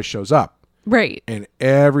Choi shows up. Right. And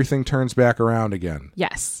everything turns back around again.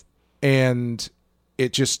 Yes. And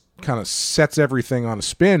it just kind of sets everything on a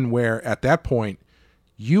spin where at that point,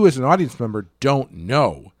 you as an audience member don't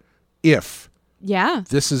know if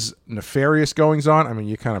this is nefarious goings on. I mean,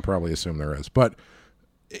 you kind of probably assume there is, but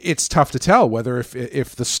it's tough to tell whether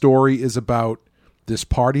if the story is about this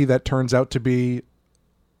party that turns out to be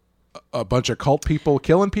a bunch of cult people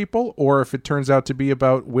killing people, or if it turns out to be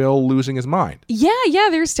about Will losing his mind. Yeah,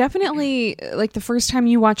 there's definitely, like, the first time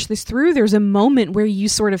you watch this through, there's a moment where you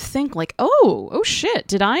sort of think, like, oh shit,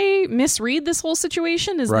 did I misread this whole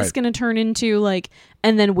situation? Is this going to turn into, like,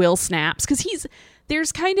 and then Will snaps? Because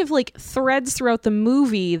there's kind of, like, threads throughout the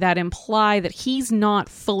movie that imply that he's not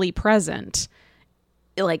fully present,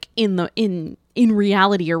 like, in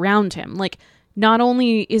reality around him. Like, not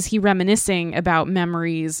only is he reminiscing about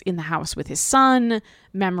memories in the house with his son,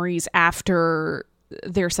 memories after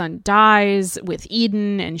their son dies with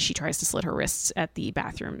Eden and she tries to slit her wrists at the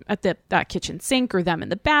bathroom, at the kitchen sink, or them in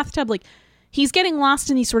the bathtub. Like, he's getting lost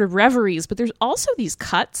in these sort of reveries, but there's also these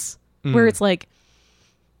cuts where it's like,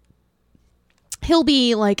 he'll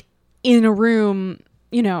be like in a room,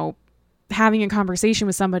 you know, having a conversation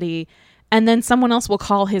with somebody, and then someone else will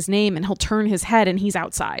call his name and he'll turn his head and he's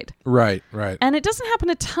outside. Right. And it doesn't happen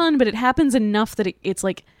a ton, but it happens enough that it's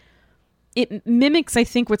like, it mimics, I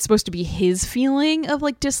think, what's supposed to be his feeling of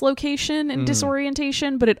like dislocation and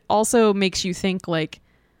disorientation, but it also makes you think like,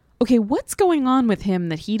 okay, what's going on with him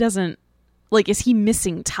that he doesn't, like, is he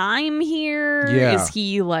missing time here? Yeah. Is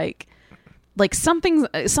he like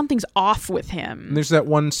something's off with him? And there's that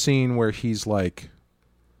one scene where he's like,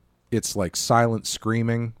 it's like silent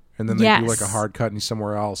screaming. And then they do like a hard cut and he's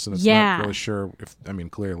somewhere else, and it's not really sure if, I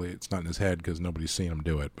mean, clearly it's not in his head because nobody's seen him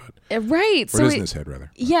do it, but right, or so it is in his head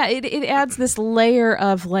rather. Yeah, it adds this layer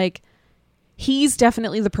of like, he's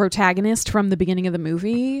definitely the protagonist from the beginning of the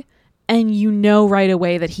movie, and you know right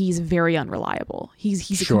away that he's very unreliable.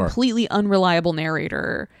 He's a completely unreliable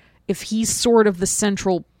narrator. If he's sort of the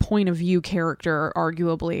central point of view character,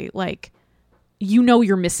 arguably, like, you know,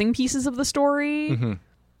 you're missing pieces of the story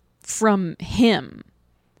from him.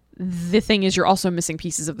 The thing is, you're also missing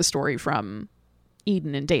pieces of the story from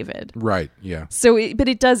Eden and David. Right, yeah. So,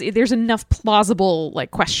 there's enough plausible,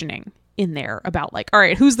 like, questioning in there about, like, all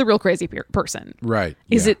right, who's the real crazy person? Right.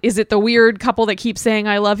 Is it the weird couple that keeps saying,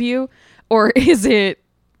 I love you? Or is it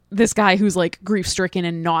this guy who's, like, grief-stricken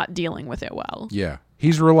and not dealing with it well? Yeah.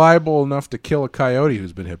 He's reliable enough to kill a coyote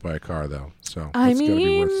who's been hit by a car, though. So, that's got to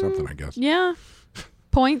be worth something, I guess. Yeah.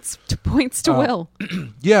 Points to Will.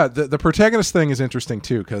 Yeah, the protagonist thing is interesting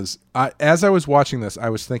too, because as I was watching this, I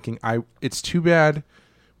was thinking, it's too bad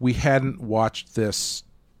we hadn't watched this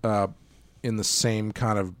in the same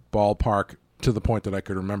kind of ballpark to the point that I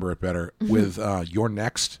could remember it better with You're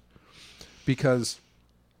Next, because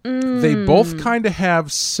they both kind of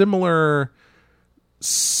have similar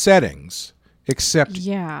settings. Except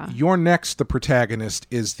You're Next, the protagonist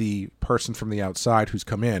is the person from the outside who's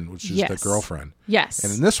come in, which is the girlfriend. Yes.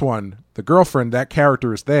 And in this one, the girlfriend, that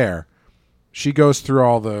character is there. She goes through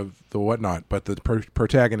all the whatnot, but the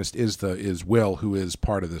protagonist is Will, who is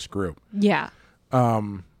part of this group. Yeah.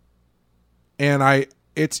 And I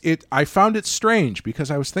found it strange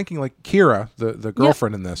because I was thinking, like, Kira, the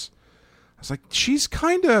girlfriend in this, I was like, she's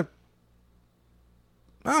kind of,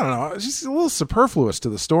 I don't know, she's a little superfluous to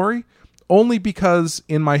the story. Only because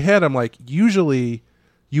in my head, I'm like, usually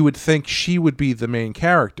you would think she would be the main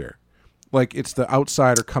character. Like, it's the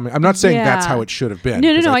outsider coming. I'm not saying that's how it should have been.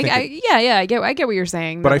 No. I get what you're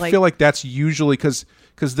saying. But I feel like that's usually because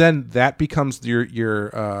then that becomes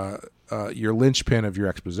your linchpin of your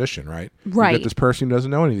exposition, right? Right. You get this person who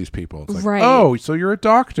doesn't know any of these people. It's like, right. Oh, so you're a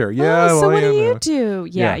doctor. Yeah. Oh, so what do you do?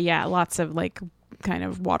 Yeah. Lots of, like, kind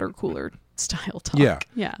of water cooler style talk.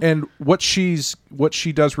 Yeah. And what she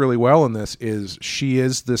does really well in this is she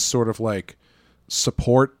is this sort of like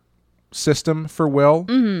support system for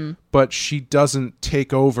Will, but she doesn't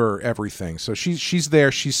take over everything. So she's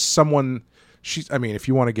there. She's someone. I mean, if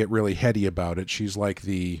you want to get really heady about it, she's like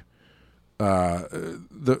the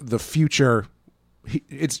future.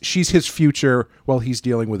 She's his future while he's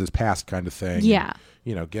dealing with his past, kind of thing. Yeah.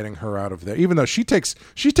 You know, getting her out of there. Even though she takes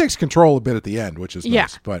control a bit at the end, which is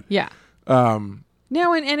nice. But yeah.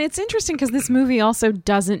 No, and it's interesting because this movie also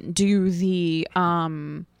doesn't do the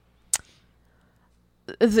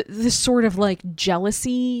sort of like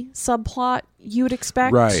jealousy subplot you would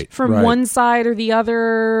expect from one side or the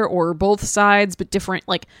other, or both sides, but different.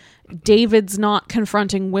 Like, David's not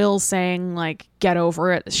confronting Will saying, like, get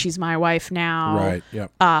over it, she's my wife now. Right.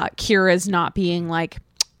 Yep. Kira's not being like,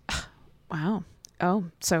 wow, oh,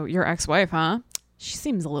 so your ex-wife, huh? She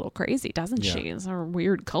seems a little crazy, doesn't she? It's a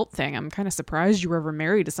weird cult thing. I'm kind of surprised you were ever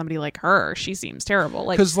married to somebody like her. She seems terrible.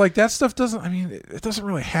 Like, because like that stuff it doesn't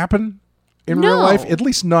really happen in real life. At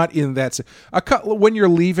least not in that. When you're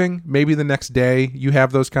leaving, maybe the next day you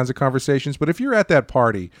have those kinds of conversations. But if you're at that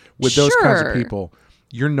party with those kinds of people,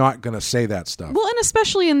 you're not going to say that stuff. Well, and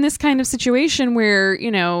especially in this kind of situation where,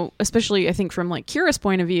 you know, especially I think from like Kira's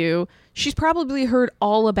point of view, she's probably heard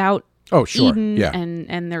all about Eden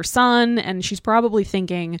and their son, and she's probably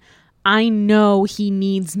thinking, I know he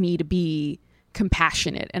needs me to be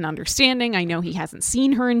compassionate and understanding. I know he hasn't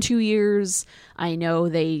seen her in 2 years. I know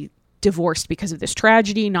they divorced because of this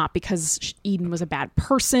tragedy, not because Eden was a bad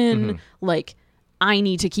person. Like, I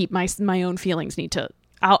need to keep my own feelings.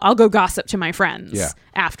 I'll go gossip to my friends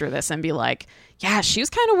after this and be like, yeah, she was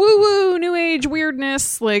kind of woo-woo, new age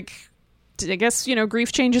weirdness. Like, I guess, you know,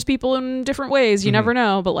 grief changes people in different ways. You never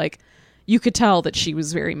know. But like, you could tell that she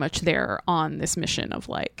was very much there on this mission of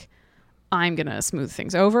like, I'm going to smooth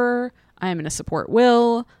things over. I'm going to support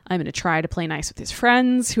Will. I'm going to try to play nice with his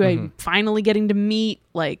friends who I'm finally getting to meet.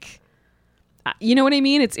 Like, you know what I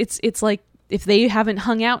mean? It's like, if they haven't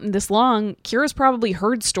hung out in this long, Kira's probably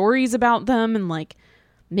heard stories about them and like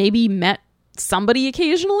maybe met somebody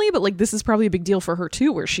occasionally, but like this is probably a big deal for her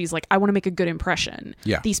too, where she's like, I want to make a good impression.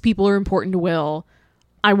 Yeah. These people are important to Will.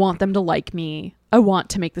 I want them to like me. I want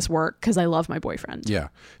to make this work because I love my boyfriend. Yeah.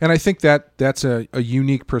 And I think that's a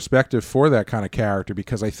unique perspective for that kind of character,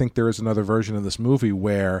 because I think there is another version of this movie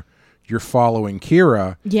where you're following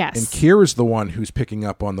Kira. Yes. And Kira's the one who's picking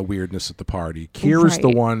up on the weirdness at the party. Kira's the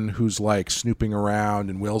one who's like snooping around,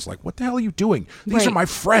 and Will's like, what the hell are you doing? These are my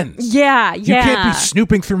friends. Yeah. You can't be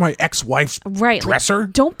snooping through my ex-wife's dresser.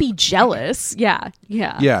 Like, don't be jealous. Yeah.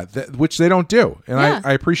 Which they don't do. And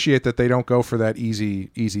I appreciate that they don't go for that easy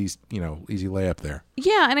layup there.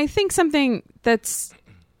 Yeah. And I think something that's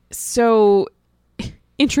so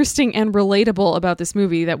interesting and relatable about this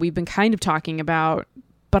movie that we've been kind of talking about,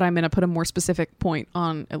 but I'm going to put a more specific point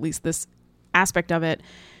on at least this aspect of it,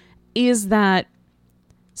 is that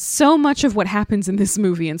so much of what happens in this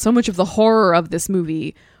movie and so much of the horror of this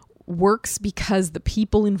movie works because the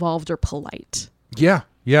people involved are polite. Yeah,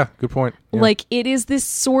 good point. Yeah. Like, it is this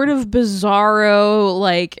sort of bizarro,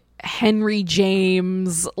 like, Henry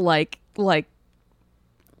James, like a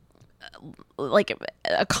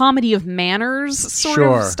comedy of manners sort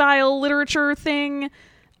of style literature thing.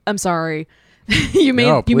 I'm sorry. You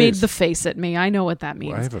made the face at me. I know what that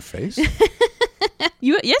means. I have a face?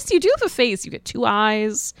 Yes, you do have a face. You get two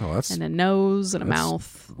eyes and a nose and a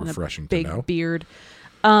mouth refreshing and a big to know. beard.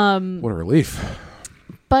 What a relief.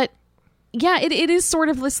 But yeah, it is sort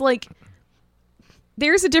of this like,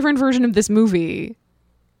 there's a different version of this movie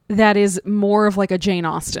that is more of like a Jane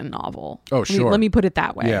Austen novel. Oh, sure. Let me put it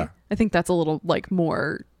that way. Yeah. I think that's a little like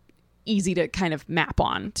more easy to kind of map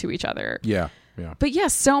on to each other. Yeah. Yeah. But yeah,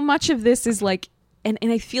 so much of this is like, and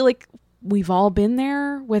I feel like we've all been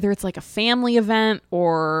there, whether it's like a family event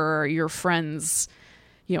or your friends,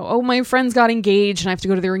 you know, oh, my friends got engaged and I have to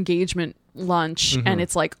go to their engagement lunch, and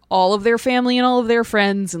it's like all of their family and all of their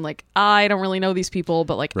friends, and like I don't really know these people,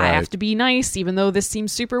 but like I have to be nice even though this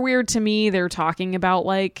seems super weird to me. They're talking about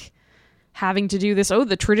like having to do this,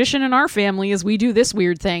 the tradition in our family is we do this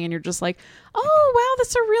weird thing, and you're just like, oh wow,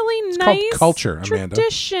 that's a really nice called culture, Amanda.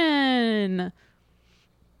 Tradition.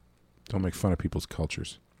 Don't make fun of people's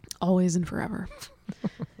cultures. Always and forever.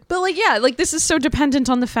 But like, yeah, like this is so dependent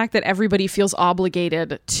on the fact that everybody feels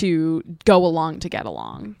obligated to go along to get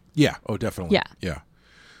along. Yeah. Oh, definitely. Yeah. Yeah.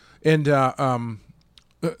 And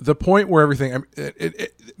the point where everything,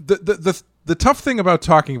 the tough thing about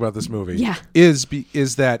talking about this movie is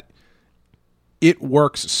that it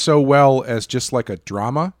works so well as just like a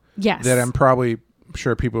drama. Yes. That I'm probably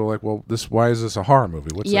sure people are like, well, why is this a horror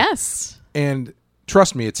movie? What's yes. that? And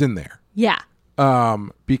trust me, it's in there. Yeah.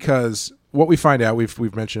 Because what we find out,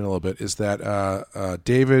 we've mentioned a little bit, is that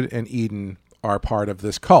David and Eden are part of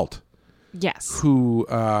this cult. Yes. Who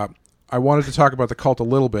I wanted to talk about the cult a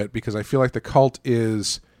little bit because I feel like the cult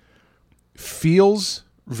feels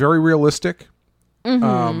very realistic.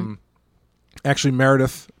 Mm-hmm. Actually,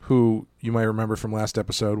 Meredith, who you might remember from last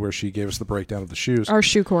episode where she gave us the breakdown of the shoes, our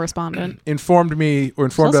shoe correspondent, informed us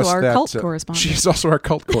that cult correspondent. She's also our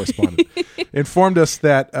cult correspondent. Informed us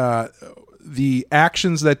that the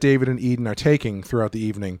actions that David and Eden are taking throughout the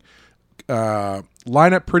evening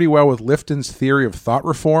line up pretty well with Lifton's theory of thought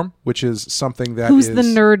reform, which is something that who's the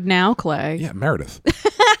nerd now, Clay? Yeah, Meredith.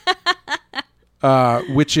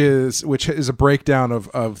 Which is a breakdown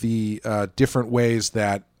of the different ways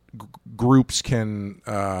that groups can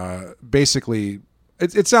basically.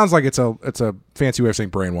 It sounds like it's a fancy way of saying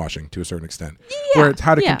brainwashing to a certain extent, where it's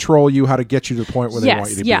how to control you, how to get you to the point where they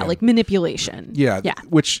want you to be. Yeah, like manipulation. Yeah,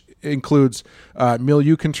 which includes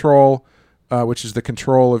milieu control, which is the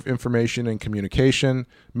control of information and communication,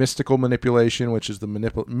 mystical manipulation, which is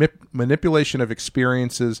the manipulation of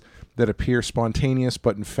experiences that appear spontaneous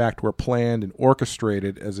but in fact were planned and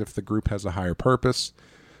orchestrated as if the group has a higher purpose,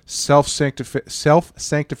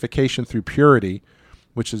 self-sanctification through purity,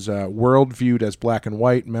 which is a world viewed as black and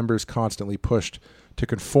white, members constantly pushed to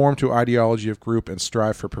conform to ideology of group and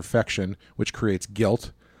strive for perfection, which creates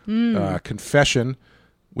guilt. Confession,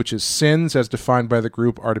 which is sins as defined by the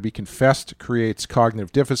group are to be confessed, creates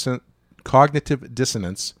cognitive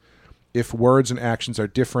dissonance. If words and actions are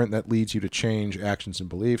different, that leads you to change actions and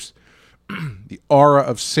beliefs. The aura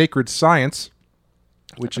of sacred science,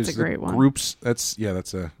 which is the group's. That's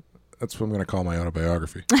what I'm going to call my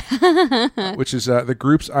autobiography. Which is the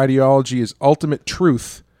group's ideology is ultimate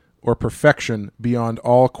truth or perfection beyond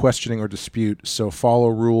all questioning or dispute. So follow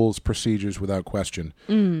rules, procedures without question.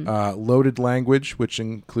 Loaded language, which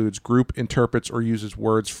includes group interprets or uses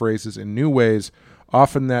words, phrases in new ways,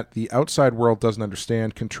 often that the outside world doesn't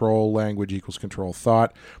understand. Control language equals control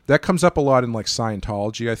thought. That comes up a lot in like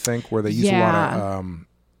Scientology, I think, where they use a lot of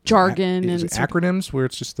jargon and acronyms where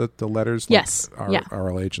it's just the letters, yes, like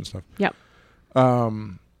RLH and stuff. Yep.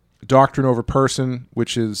 Doctrine over person,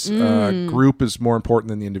 which is group is more important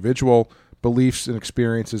than the individual. Beliefs and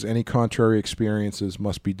experiences, any contrary experiences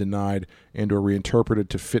must be denied and or reinterpreted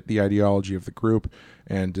to fit the ideology of the group.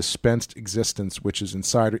 And dispensed existence, which is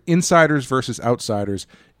insiders versus outsiders.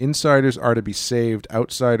 Insiders are to be saved.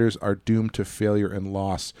 Outsiders are doomed to failure and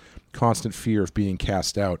loss. Constant fear of being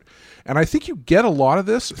cast out. And I think you get a lot of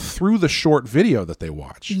this through the short video that they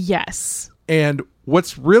watch. Yes. And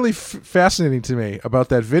what's really fascinating to me about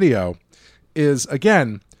that video is,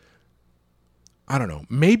 again, I don't know,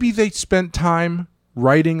 maybe they spent time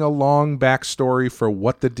writing a long backstory for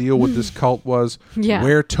what the deal with this cult was,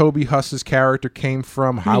 where Toby Huss's character came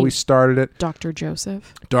from, how he started it. Dr.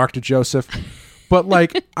 Joseph. But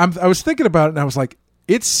like, I was thinking about it and I was like,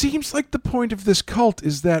 it seems like the point of this cult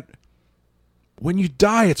is that when you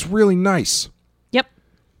die, it's really nice. Yep.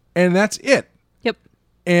 And that's it. Yep.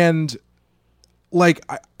 And like,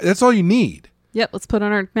 that's all you need. Yep. Let's put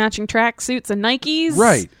on our matching tracksuits and Nikes.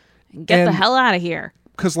 Right. And get the hell out of here.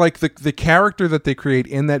 Because like the character that they create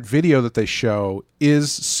in that video that they show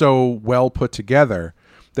is so well put together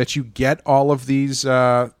that you get all of these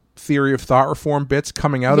theory of thought reform bits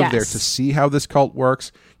coming out of there to see how this cult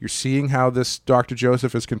works. You're seeing how this Dr.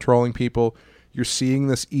 Joseph is controlling people. You're seeing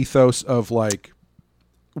this ethos of like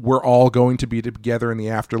we're all going to be together in the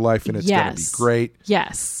afterlife and it's going to be great.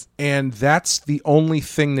 Yes. And that's the only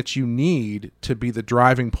thing that you need to be the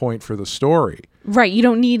driving point for the story. Right. You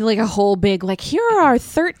don't need like a whole big, like, here are our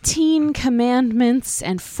 13 commandments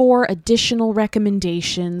and 4 additional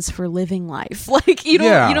recommendations for living life. Like, you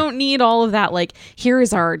don't need all of that. Like, here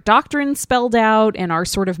is our doctrine spelled out and our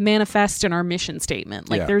sort of manifest and our mission statement.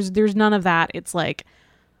 Like, there's none of that. It's like,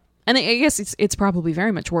 and I guess it's probably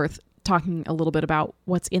very much worth talking a little bit about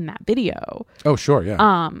what's in that video. Oh, sure.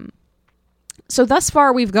 Yeah. So thus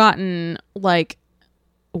far we've gotten like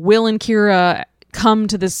Will and Kira come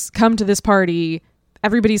to this party.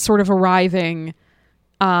 Everybody's sort of arriving.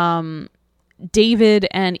 David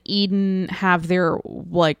and Eden have their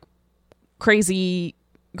like crazy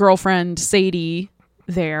girlfriend Sadie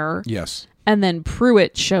there. Yes. And then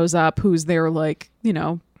Pruitt shows up, who's their like, you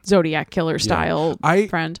know, Zodiac killer style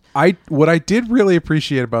friend. What I did really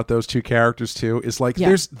appreciate about those two characters too is like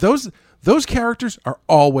there's those characters are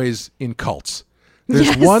always in cults.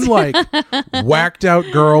 There's one like whacked out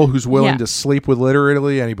girl who's willing to sleep with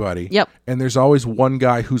literally anybody. Yep. And there's always one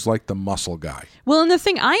guy who's like the muscle guy. Well, and the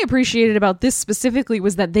thing I appreciated about this specifically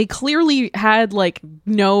was that they clearly had like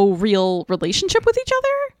no real relationship with each other.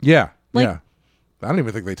 Yeah. I don't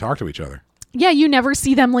even think they talk to each other. Yeah, you never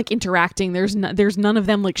see them like interacting. There's none of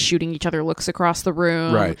them like shooting each other looks across the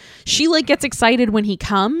room. Right. She like gets excited when he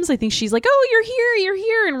comes. I think she's like, "Oh, you're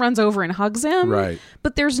here," and runs over and hugs him. Right.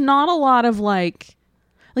 But there's not a lot of like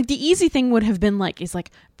the easy thing would have been like is like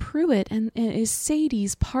Pruitt and is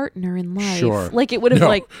Sadie's partner in life. Sure. Like it would have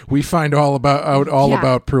like we find all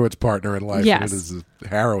about Pruitt's partner in life. Yes. And it is a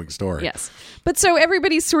harrowing story. Yes. But so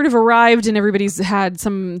everybody's sort of arrived and everybody's had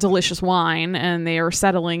some delicious wine and they are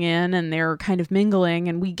settling in and they're kind of mingling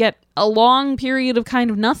and we get a long period of kind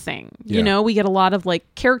of nothing. Yeah. You know, we get a lot of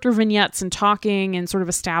like character vignettes and talking and sort of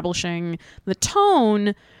establishing the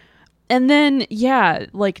tone. And then,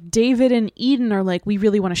 like David and Eden are like, we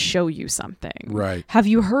really want to show you something. Right. Have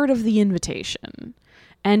you heard of The Invitation?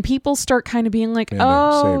 And people start kind of being like, say it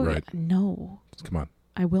right. No. Come on.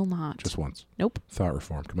 I will not. Just once. Nope. Thought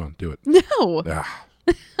reform. Come on, do it. No.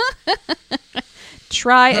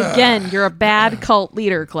 Try again. You're a bad cult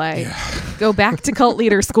leader, Clay. Yeah. Go back to cult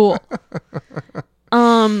leader school.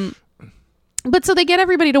 But so they get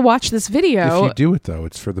everybody to watch this video. If you do it, though,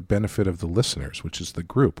 it's for the benefit of the listeners, which is the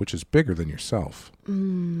group, which is bigger than yourself.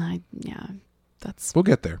 That's... We'll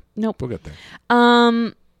get there. Nope. We'll get there.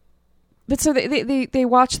 But so they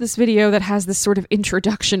watch this video that has this sort of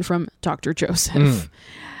introduction from Dr. Joseph.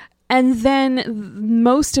 And then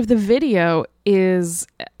most of the video is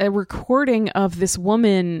a recording of this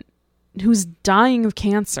woman who's dying of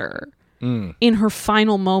cancer in her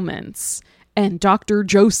final moments. And Dr.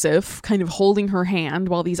 Joseph kind of holding her hand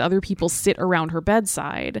while these other people sit around her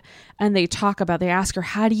bedside. And they ask her,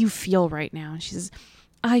 how do you feel right now? And she says,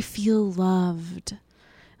 I feel loved.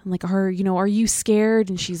 And like, are you scared?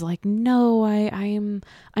 And she's like, no, I'm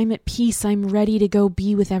at peace. I'm ready to go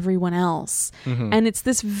be with everyone else. Mm-hmm. And it's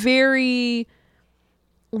this very,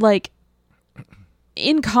 like,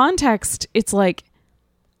 in context, it's like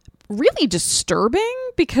really disturbing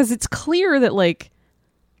because it's clear that like,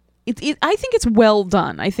 I think it's well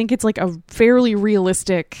done. I think it's like a fairly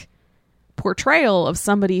realistic portrayal of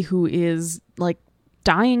somebody who is like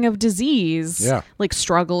dying of disease, like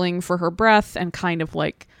struggling for her breath and kind of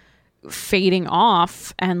like fading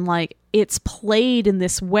off. And like it's played in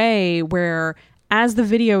this way where as the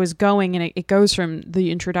video is going and it goes from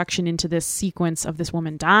the introduction into this sequence of this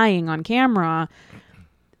woman dying on camera,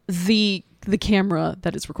 the camera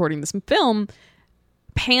that is recording this film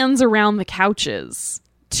pans around the couches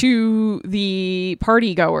to the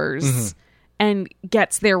party goers and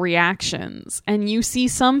gets their reactions. And you see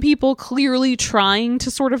some people clearly trying to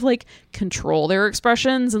sort of like control their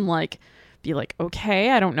expressions and like be like,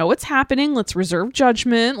 okay, I don't know what's happening. Let's reserve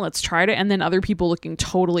judgment. Let's try to. And then other people looking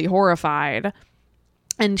totally horrified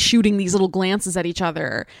and shooting these little glances at each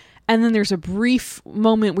other. And then there's a brief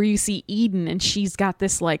moment where you see Eden and she's got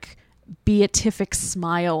this like beatific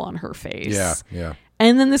smile on her face. Yeah.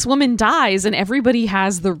 And then this woman dies and everybody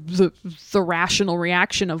has the rational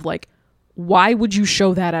reaction of like, why would you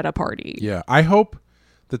show that at a party? Yeah. I hope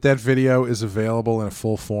that video is available in a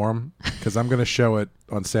full form because I'm going to show it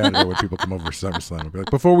on Saturday when people come over for SummerSlam. I'll be like,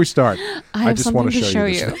 before we start, I just want to show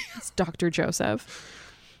you this. It's Dr. Joseph.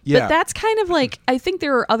 Yeah. But that's kind of like, I think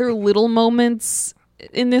there are other little moments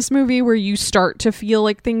in this movie where you start to feel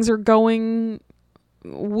like things are going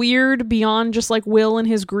weird beyond just like Will and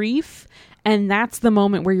his grief. And that's the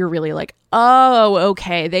moment where you're really like, oh,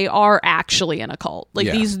 okay, they are actually in a cult. Like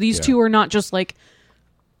these two are not just like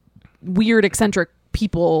weird, eccentric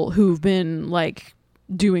people who've been like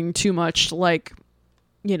doing too much like,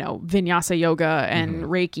 you know, vinyasa yoga and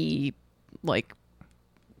Reiki like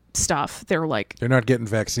stuff. They're not getting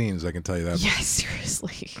vaccines, I can tell you that. Yeah,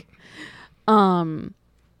 seriously.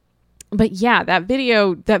 But yeah, that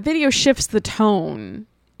video shifts the tone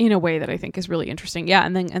in a way that I think is really interesting. Yeah,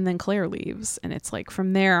 and then Claire leaves, and it's like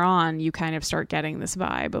from there on you kind of start getting this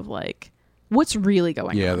vibe of like what's really going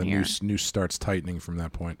on here. Yeah, the noose starts tightening from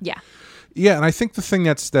that point. Yeah. Yeah, and I think the thing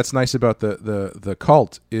that's nice about the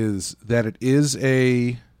cult is that it is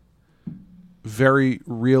a very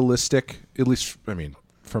realistic, at least I mean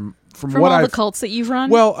from what all the cults that you've run?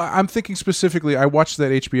 Well, I'm thinking specifically, I watched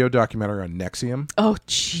that HBO documentary on NXIVM. Oh,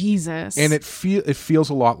 Jesus. And it feels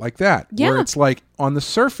a lot like that. Yeah. Where it's like, on the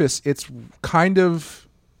surface, it's kind of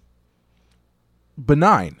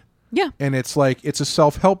benign. Yeah. And it's like, it's a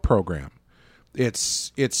self-help program.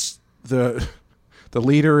 It's the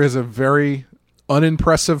leader is a very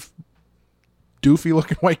unimpressive,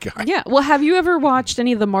 doofy-looking white guy. Yeah. Well, have you ever watched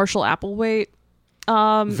any of the Marshall Applewhite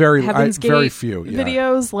very few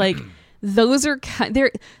videos? Like those are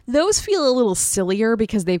those feel a little sillier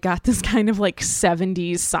because they've got this kind of like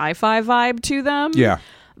 70s sci-fi vibe to them. Yeah.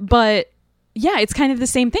 But yeah, it's kind of the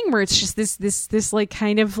same thing where it's just this like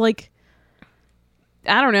kind of like,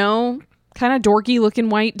 I don't know, kind of dorky looking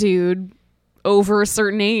white dude over a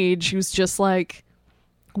certain age who's just like,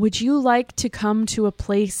 would you like to come to a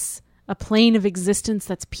plane of existence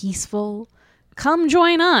that's peaceful? Come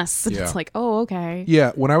join us. And it's like, oh, okay.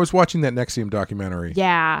 Yeah, when I was watching that NXIVM documentary.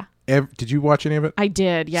 Yeah. Did you watch any of it? I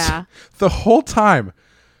did, yeah. The whole time,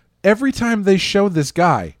 every time they showed this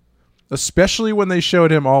guy, especially when they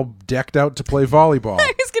showed him all decked out to play volleyball.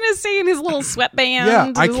 I was going to say in his little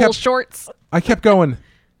sweatband, little shorts. I kept going,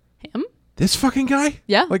 him? This fucking guy?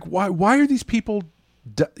 Yeah. Like, why are these people,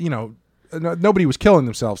 you know, nobody was killing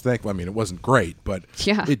themselves. I mean, it wasn't great, but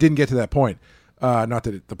it didn't get to that point. Not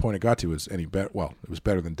that the point it got to was any better. Well, it was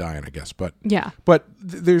better than dying, I guess. But yeah. But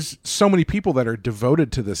there's so many people that are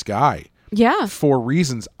devoted to this guy. Yeah. For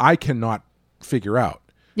reasons I cannot figure out.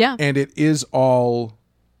 Yeah. And it is all.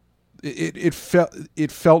 It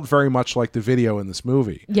felt very much like the video in this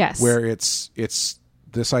movie. Yes. Where it's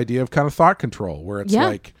this idea of kind of thought control, where it's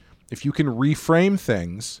like if you can reframe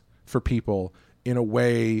things for people in a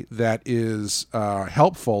way that is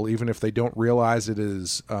helpful, even if they don't realize it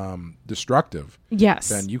is destructive. Yes.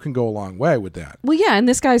 Then you can go a long way with that. Well, yeah, and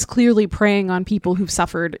this guy's clearly preying on people who've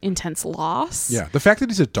suffered intense loss. Yeah. The fact that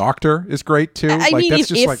he's a doctor is great, too. I mean,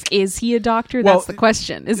 that's is he a doctor? Well, that's the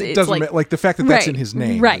question. It doesn't like the fact that that's in his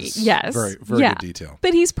name. Right, is yes. Very, very good detail.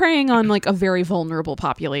 But he's preying on like a very vulnerable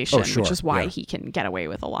population, sure. which is why he can get away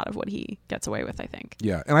with a lot of what he gets away with, I think.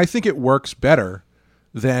 Yeah, and I think it works better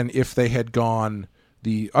than if they had gone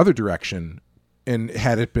the other direction and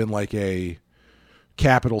had it been like a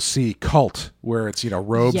capital C cult where it's, you know,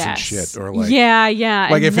 robes and shit, or like yeah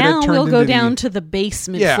like and if now it had we'll go down to the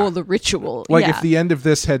basement for the ritual. Like if the end of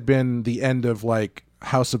this had been the end of like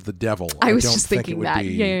House of the Devil, I was don't just think thinking it would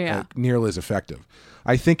be like nearly as effective.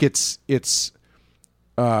 I think it's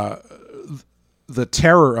the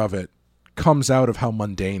terror of it comes out of how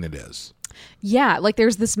mundane it is. Yeah, like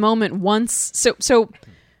there's this moment once. So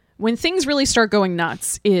when things really start going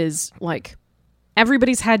nuts is like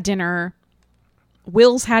everybody's had dinner,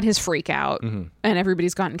 Will's had his freak out, and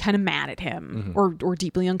everybody's gotten kind of mad at him or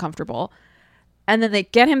deeply uncomfortable. And then they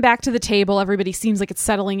get him back to the table. Everybody seems like it's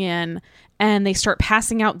settling in, and they start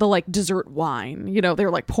passing out the like dessert wine. You know,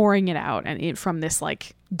 they're like pouring it out and from this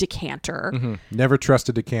like decanter. Never trust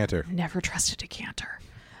a decanter. Never trust a decanter.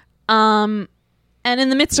 And in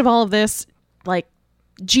the midst of all of this, like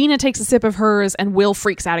Gina takes a sip of hers and Will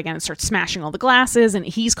freaks out again and starts smashing all the glasses, and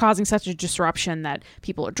he's causing such a disruption that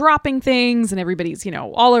people are dropping things and everybody's, you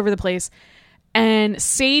know, all over the place. And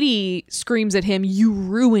Sadie screams at him, "You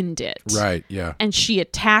ruined it." Right, yeah. And she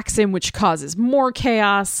attacks him, which causes more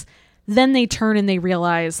chaos. Then they turn and they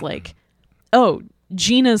realize like, oh,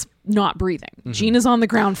 Gina's not breathing. Gina's on the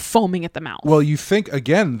ground foaming at the mouth. Well, you think,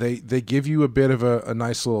 again, they give you a bit of a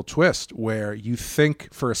nice little twist where you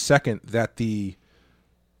think for a second that the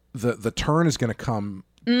turn is going to come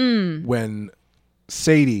when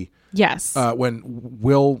Sadie, when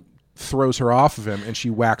Will throws her off of him and she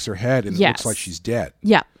whacks her head and it looks like she's dead.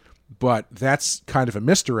 Yeah. But that's kind of a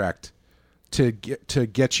misdirect to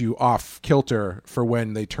get you off kilter for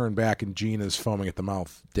when they turn back and Gina's foaming at the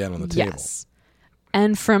mouth dead on the table. Yes.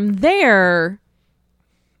 And from there,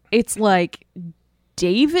 it's like,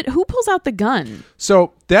 David, who pulls out the gun?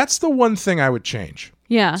 So that's the one thing I would change.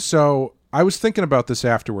 Yeah. So I was thinking about this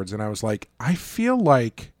afterwards, and I was like, I feel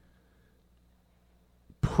like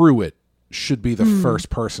Pruitt should be the first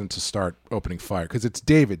person to start opening fire, because it's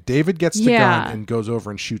David. David gets the gun and goes over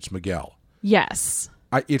and shoots Miguel. Yes.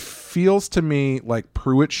 It feels to me like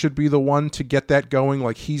Pruitt should be the one to get that going.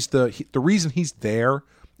 Like he's the reason he's there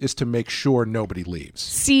is to make sure nobody leaves.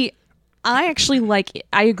 See, I actually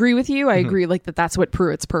I agree with you. I agree that's what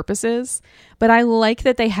Pruitt's purpose is. But I like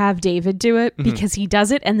that they have David do it because he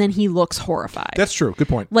does it and then he looks horrified. That's true. Good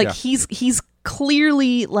point. He's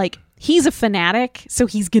clearly he's a fanatic, so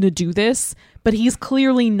he's going to do this, but he's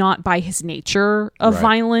clearly not by his nature a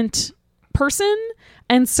violent person.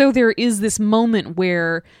 And so there is this moment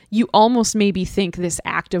where you almost maybe think this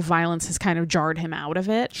act of violence has kind of jarred him out of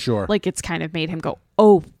it. Sure. Like it's kind of made him go,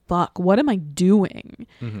 oh, fuck, what am I doing?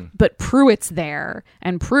 But Pruitt's there.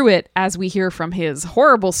 And Pruitt, as we hear from his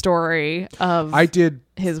horrible story of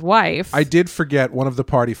his wife. I did forget one of the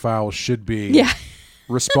party fouls should be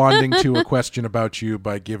responding to a question about you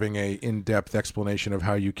by giving a in-depth explanation of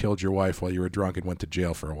how you killed your wife while you were drunk and went to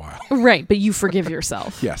jail for a while. Right, but you forgive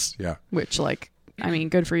yourself. Yes, yeah. Which,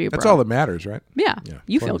 good for you, bro. That's all that matters, right? Yeah.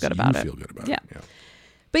 You feel good about it. You feel good about it. Yeah.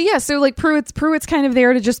 But yeah, so Pruitt's kind of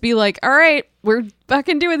there to just be like, all right, we're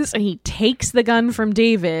fucking doing this. And he takes the gun from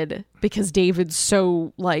David because David's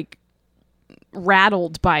so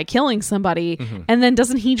rattled by killing somebody. And then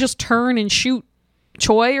doesn't he just turn and shoot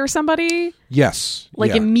Choi or somebody? Yes.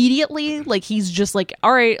 Immediately, he's just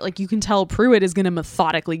all right, you can tell Pruitt is going to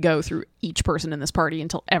methodically go through each person in this party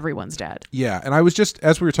until everyone's dead. Yeah, and I was just,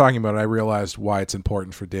 as we were talking about it, I realized why it's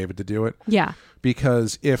important for David to do it. Yeah.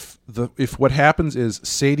 Because if what happens is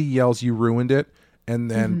Sadie yells, "You ruined it," and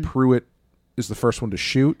then Pruitt is the first one to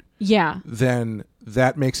shoot, then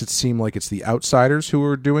that makes it seem like it's the outsiders who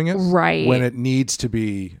are doing it. Right. When it needs to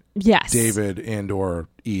be Yes. David and or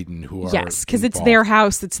Eden who are Yes, because it's their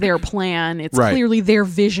house, it's their plan. It's clearly their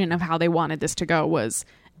vision of how they wanted this to go was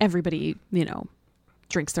everybody,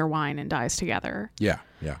 drinks their wine and dies together. Yeah,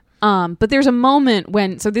 yeah. But there's a moment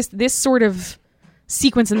when this sort of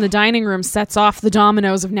sequence in the dining room sets off the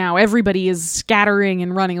dominoes of now everybody is scattering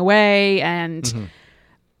and running away, and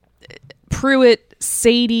Pruitt,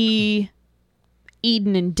 Sadie,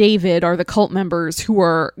 Eden, and David are the cult members who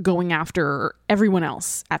are going after everyone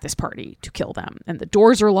else at this party to kill them. And the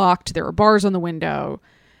doors are locked. There are bars on the window.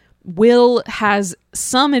 Will has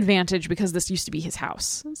some advantage because this used to be his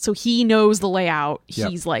house. So he knows the layout. Yep.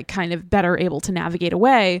 He's kind of better able to navigate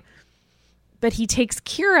away. But he takes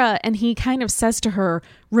Kira and he kind of says to her,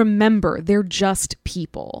 remember, they're just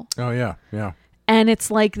people. Oh, yeah, yeah. And it's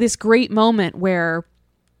this great moment where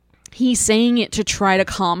he's saying it to try to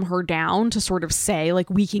calm her down, to sort of say,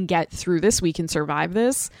 we can get through this, we can survive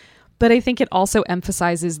this. But I think it also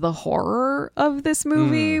emphasizes the horror of this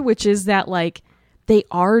movie, which is that, they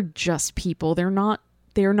are just people. They're not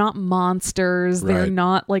monsters. Right. They're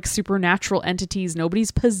not, supernatural entities.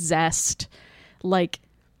 Nobody's possessed.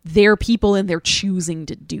 They're people and they're choosing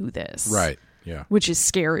to do this. Right, yeah. Which is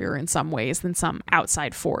scarier in some ways than some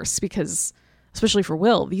outside force, because especially for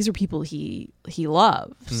Will, these are people he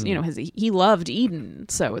loves. He loved Eden,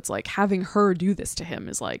 so it's having her do this to him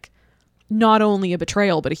is not only a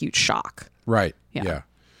betrayal but a huge shock. Right.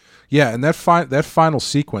 Yeah, and that final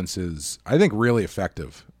sequence is, I think, really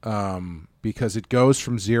effective because it goes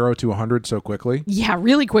from 0 to 100 so quickly. Yeah,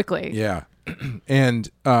 really quickly. Yeah, and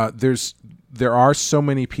there are so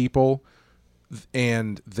many people,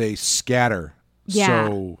 and they scatter. Yeah.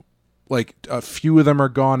 So a few of them are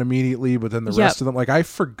gone immediately, but then the rest of them, I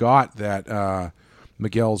forgot that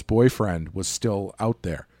Miguel's boyfriend was still out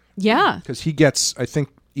there. Yeah. Because he gets, I think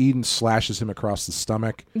Eden slashes him across the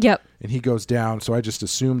stomach. Yep. And he goes down. So I just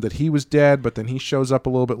assumed that he was dead, but then he shows up a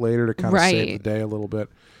little bit later to kind of save the day a little bit.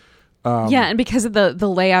 Yeah, and because of the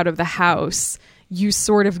layout of the house, you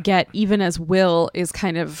sort of get, even as Will is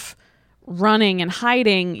kind of running and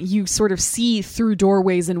hiding, you sort of see through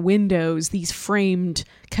doorways and windows these framed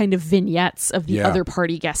kind of vignettes of the other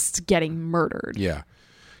party guests getting murdered. Yeah.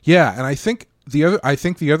 Yeah, and I think the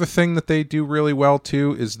other thing that they do really well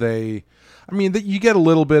too is you get a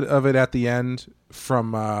little bit of it at the end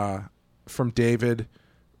from David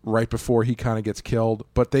right before he kind of gets killed,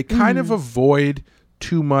 but they kind of avoid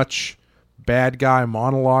too much bad guy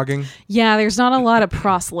monologuing. Yeah, there's not a lot of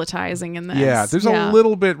proselytizing in this. Yeah, there's a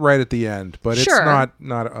little bit right at the end, but it's not which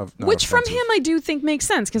offensive. From him I do think makes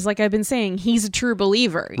sense, because I've been saying, he's a true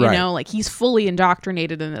believer. You know, he's fully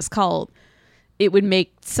indoctrinated in this cult. It would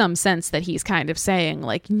make some sense that he's kind of saying,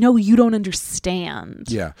 no, you don't understand.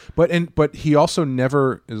 Yeah, but he also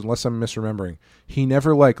never, unless I'm misremembering, he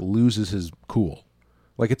never loses his cool.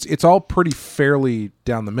 Like it's all pretty fairly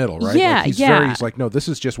down the middle, right? Yeah, like he's like, no, this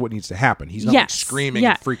is just what needs to happen. He's not like screaming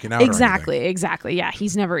and freaking out. Exactly. Yeah,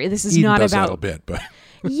 he's never. This is Eden not does about that a bit, but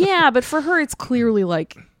yeah, but for her, it's clearly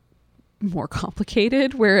like more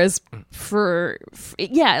complicated. Whereas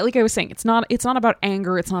like I was saying, it's not about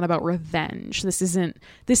anger. It's not about revenge. This isn't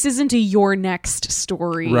a Your Next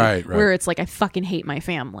story, right. Where it's like, I fucking hate my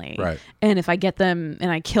family, right? And if I get them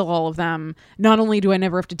and I kill all of them, not only do I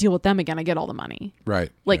never have to deal with them again, I get all the money,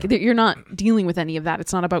 right? Like you're not dealing with any of that.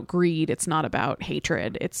 It's not about greed. It's not about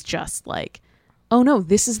hatred. It's just like, oh no,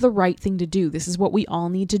 this is the right thing to do. This is what we all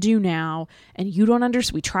need to do now. And you don't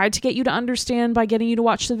understand. We tried to get you to understand by getting you to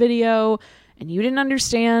watch the video, and you didn't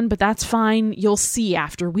understand, but that's fine. You'll see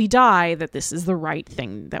after we die that this is the right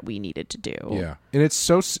thing that we needed to do. Yeah. And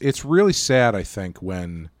it's really sad, I think,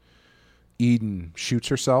 when Eden shoots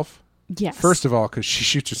herself. Yes. First of all, because she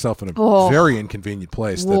shoots herself in a very inconvenient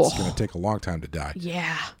place that's going to take a long time to die.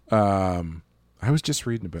 Yeah. I was just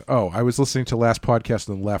reading about. I was listening to last podcast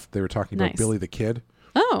on the left. They were talking about Billy the Kid.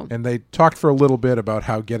 Oh. And they talked for a little bit about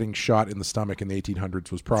how getting shot in the stomach in the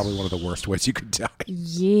 1800s was probably one of the worst ways you could die.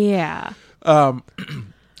 Yeah. But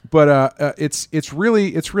it's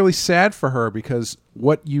really sad for her, because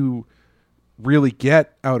what you really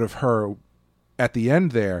get out of her at the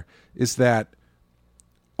end there is that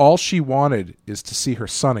all she wanted is to see her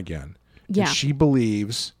son again. Yeah. And she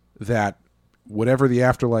believes that whatever the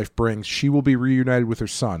afterlife brings, she will be reunited with her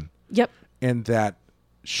son. Yep. And that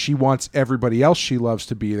she wants everybody else she loves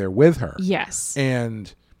to be there with her. Yes.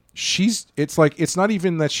 And it's not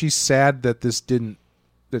even that she's sad that this didn't,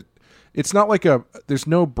 that it's not like there's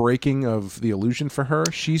no breaking of the illusion for her.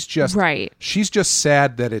 She's just, she's just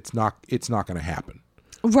sad that it's not going to happen.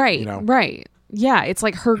 Right. You know? Right. Yeah. It's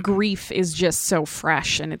like her grief is just so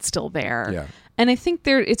fresh and it's still there. Yeah. And I think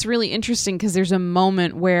it's really interesting because there's a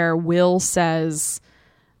moment where Will says,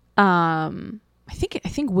 I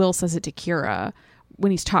think Will says it to Kira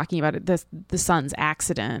when he's talking about it, the son's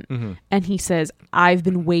accident. Mm-hmm. And he says, I've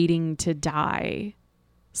been waiting to die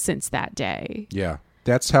since that day. Yeah.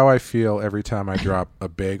 That's how I feel every time I drop a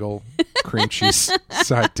bagel, cream cheese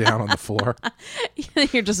side down on the floor.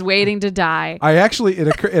 You're just waiting to die. It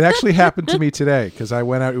actually happened to me today because I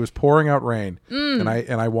went out. It was pouring out rain, and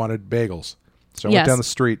I wanted bagels. So I went down the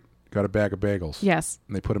street, got a bag of bagels. Yes.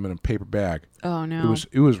 And they put them in a paper bag. Oh no.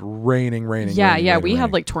 It was raining. Yeah, we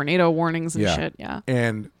had like tornado warnings and shit. Yeah.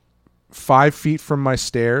 And 5 feet from my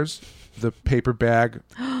stairs, the paper bag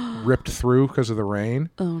ripped through because of the rain.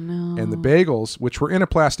 Oh no. And the bagels, which were in a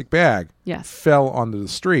plastic bag, fell onto the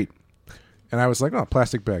street. And I was like, oh,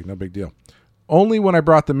 plastic bag, no big deal. Only when I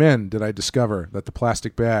brought them in did I discover that the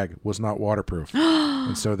plastic bag was not waterproof.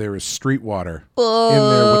 And so there was street water in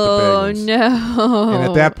there with the bagels. Oh, no. And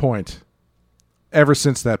at that point, ever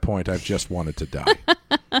since that point, I've just wanted to die.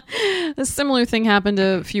 A similar thing happened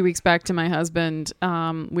a few weeks back to my husband.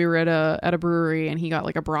 We were at a brewery, and he got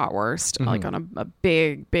like a bratwurst, like on a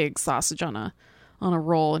big sausage on a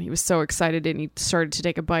roll. And he was so excited, and he started to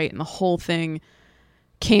take a bite, and the whole thing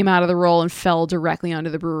came out of the roll and fell directly onto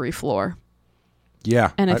the brewery floor.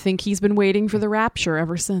 Yeah. And I think he's been waiting for the rapture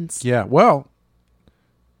ever since. Yeah. Well,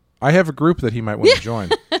 I have a group that he might want to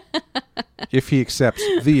join if he accepts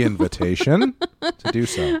the invitation to do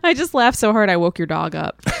so. I just laughed so hard I woke your dog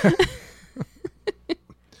up.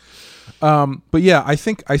 But yeah, I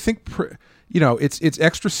think it's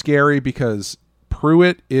extra scary because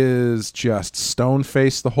Pruitt is just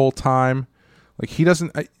stone-faced the whole time. Like he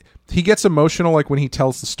gets emotional like when he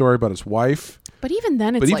tells the story about his wife. But even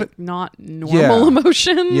then, it's like not normal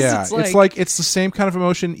emotions. Yeah, it's the same kind of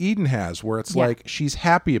emotion Eden has, where it's like she's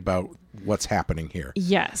happy about what's happening here.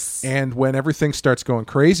 Yes. And when everything starts going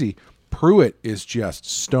crazy, Pruitt is just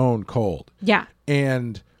stone cold. Yeah.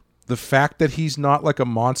 And the fact that he's not like a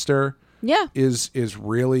monster is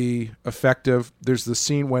really effective. There's the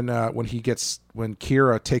scene when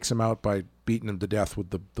Kira takes him out by beating him to death with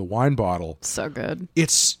the wine bottle. So good.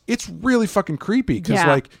 It's really fucking creepy because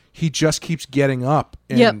like he just keeps getting up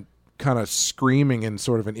and kind of screaming in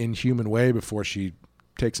sort of an inhuman way before she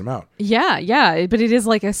takes him out. Yeah. But it is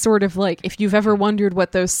like a sort of like, if you've ever wondered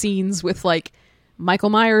what those scenes with like Michael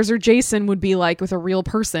Myers or Jason would be like with a real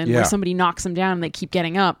person where somebody knocks them down and they keep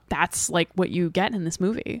getting up. That's like what you get in this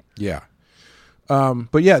movie. Yeah.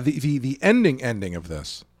 But yeah, the ending of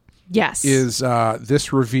this is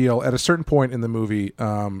this reveal. At a certain point in the movie,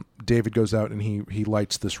 David goes out and he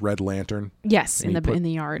lights this red lantern. Yes, in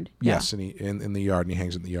the yard. Yes, and in the yard, and he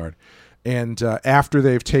hangs it in the yard. And after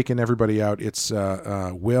they've taken everybody out, it's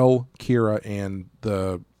Will, Kira, and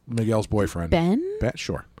Miguel's boyfriend. Ben?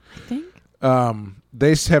 Sure. I think.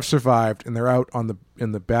 They have survived, and they're out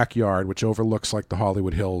in the backyard, which overlooks like the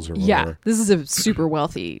Hollywood Hills or whatever. Yeah, this is a super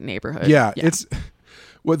wealthy neighborhood. Yeah. It's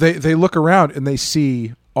well, they look around and they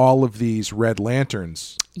see all of these red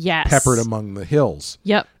lanterns peppered among the hills.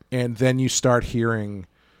 Yep. And then you start hearing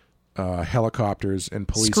helicopters and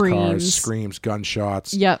police cars, screams,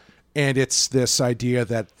 gunshots. Yep. And it's this idea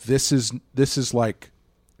that this is like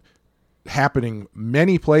happening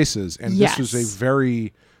many places, and this was a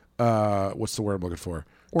very what's the word I'm looking for?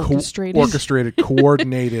 Orchestrated,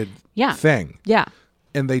 coordinated thing. Yeah.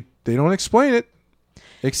 And they don't explain it.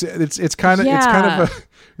 It's kind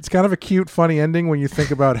of a cute, funny ending when you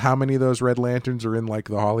think about how many of those red lanterns are in like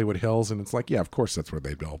the Hollywood Hills, and it's like, yeah, of course that's where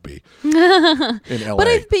they'd all be in LA.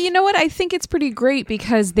 But you know what? I think it's pretty great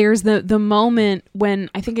because there's the moment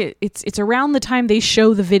when I think it's around the time they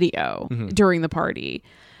show the video during the party,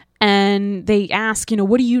 and they ask,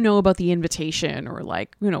 what do you know about the invitation, or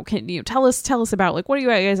like, can you tell us about like what do you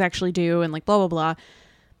guys actually do, and like blah blah blah,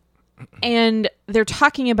 and they're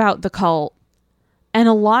talking about the cult. And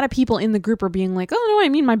a lot of people in the group are being like, oh, no, I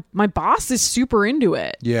mean, my boss is super into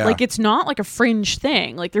it. Yeah. Like, it's not like a fringe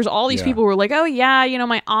thing. Like, there's all these people who are like, oh, yeah,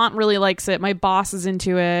 my aunt really likes it. My boss is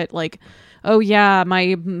into it. Like, oh, yeah,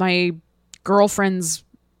 my girlfriend's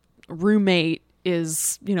roommate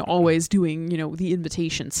is, always doing, the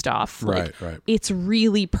invitation stuff. Like, right. It's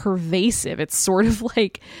really pervasive. It's sort of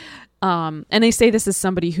like, and I say this as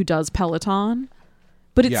somebody who does Peloton,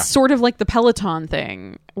 but it's sort of like the Peloton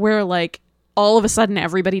thing where, like, all of a sudden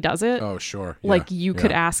everybody does it. Oh, sure. Yeah. Like you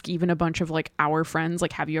could ask even a bunch of like our friends,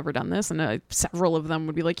 like, have you ever done this? And several of them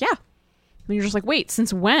would be like, yeah. And you're just like, wait,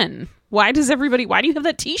 since when? Why do you have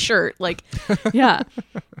that t-shirt? Like, yeah.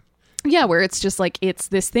 Yeah. Where it's just like, it's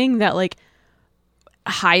this thing that like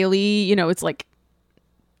highly, it's like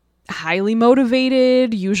highly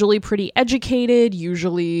motivated, usually pretty educated,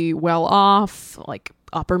 usually well off, like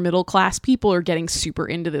upper middle class people are getting super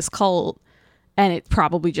into this cult. And it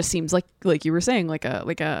probably just seems like you were saying, like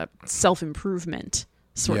a self-improvement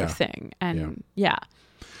sort of thing. And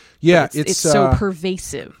it's so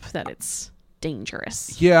pervasive that it's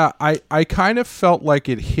dangerous. Yeah, I kind of felt like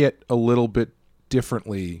it hit a little bit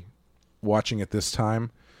differently watching it this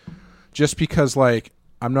time, just because like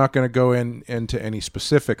I'm not going to go into any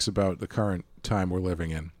specifics about the current time we're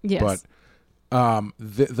living in. Yes. But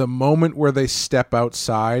the moment where they step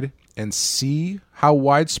outside and see how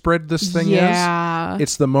widespread this thing is,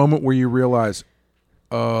 it's the moment where you realize,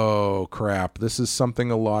 oh crap, this is something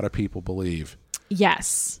a lot of people believe.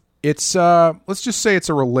 Yes. It's let's just say it's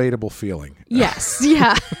a relatable feeling. Yes.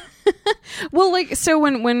 Yeah. Well, like, so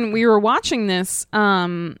when we were watching this,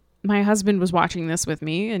 my husband was watching this with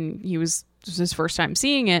me, and this was his first time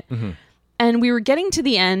seeing it. Mm-hmm. And we were getting to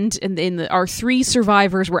the end, and our three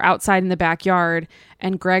survivors were outside in the backyard,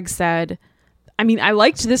 and Greg said, I mean, I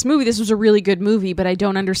liked this movie. This was a really good movie, but I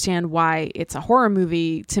don't understand why it's a horror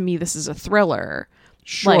movie. To me, this is a thriller.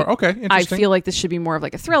 Sure. Like, okay. Interesting. I feel like this should be more of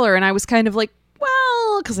like a thriller. And I was kind of like,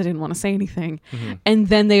 well, because I didn't want to say anything. Mm-hmm. And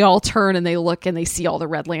then they all turn and they look and they see all the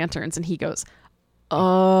red lanterns. And he goes,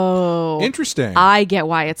 oh. Interesting. I get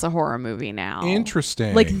why it's a horror movie now.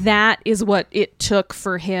 Interesting. Like, that is what it took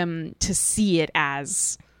for him to see it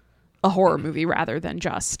as a horror movie rather than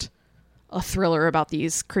just a thriller about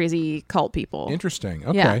these crazy cult people. Interesting.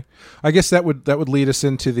 Okay. Yeah. I guess that would lead us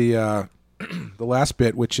into the the last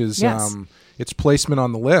bit, which is its placement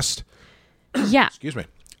on the list. Yeah. Excuse me.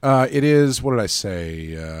 It is, what did I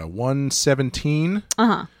say? 117.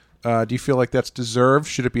 Uh-huh. Do you feel like that's deserved?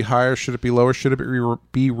 Should it be higher? Should it be lower? Should it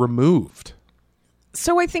be removed?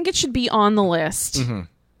 So I think it should be on the list. Mm-hmm.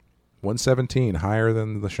 117, higher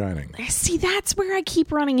than The Shining. See, that's where I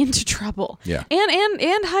keep running into trouble. Yeah.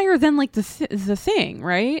 And higher than like the Thing,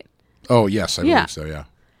 right? Oh, yes, I believe so, yeah.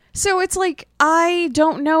 So it's like, I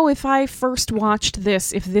don't know if I first watched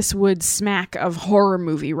this, if this would smack of horror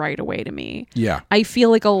movie right away to me. Yeah. I feel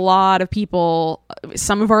like a lot of people,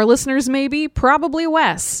 some of our listeners maybe, probably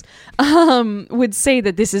Wes, would say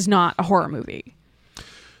that this is not a horror movie.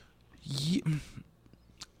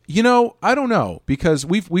 You know, I don't know, because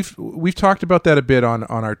we've talked about that a bit on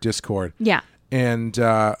our Discord. Yeah. And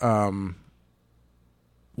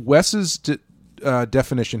Wes's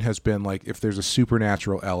definition has been like, if there's a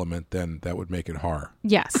supernatural element, then that would make it horror.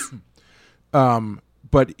 Yes.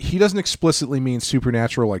 But he doesn't explicitly mean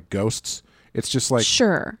supernatural like ghosts. It's just like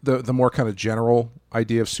the more kind of general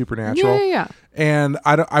idea of supernatural. Yeah. And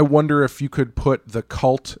I wonder if you could put the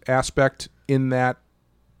cult aspect in that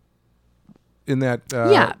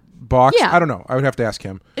box. Yeah. I don't know. I would have to ask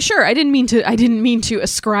him. Sure. I didn't mean to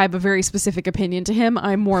ascribe a very specific opinion to him.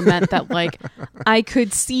 I more meant that like I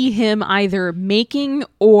could see him either making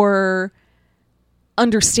or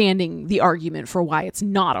understanding the argument for why it's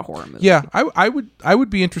not a horror movie. Yeah, I would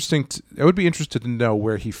be interested to know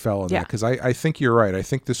where he fell in that, because I think you're right. I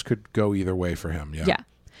think this could go either way for him. Yeah.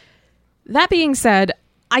 That being said,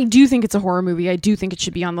 I do think it's a horror movie. I do think it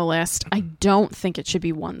should be on the list. I don't think it should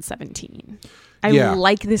be 117. I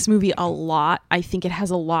like this movie a lot. I think it has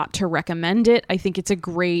a lot to recommend it. I think it's a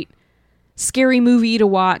great scary movie to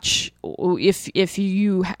watch if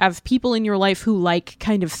you have people in your life who like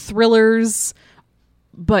kind of thrillers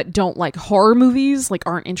but don't like horror movies, like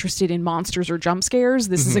aren't interested in monsters or jump scares.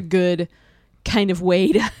 This is a good kind of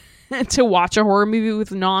way to watch a horror movie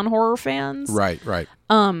with non-horror fans. Right.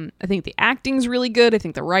 I think the acting's really good. I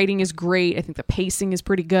think the writing is great. I think the pacing is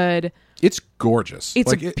pretty good. It's gorgeous.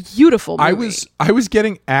 It's a beautiful movie. I was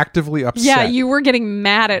getting actively upset. Yeah, you were getting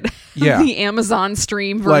mad at the Amazon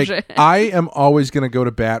Stream version. Like, I am always going to go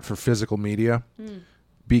to bat for physical media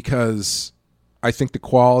because I think the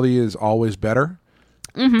quality is always better.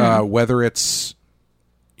 Whether it's,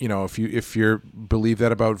 if you believe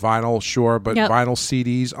that about vinyl, sure, but vinyl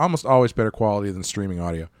CDs almost always better quality than streaming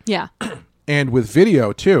audio. Yeah. And with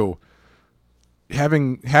video too,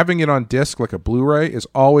 having it on disc like a Blu-ray is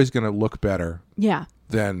always going to look better. Yeah.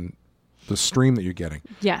 Than the stream that you're getting.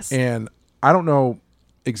 Yes. And I don't know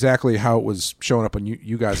exactly how it was showing up on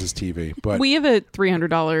you guys' TV, but we have a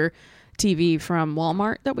 $300 TV from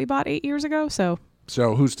Walmart that we bought 8 years ago, so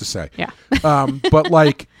who's to say? Yeah. But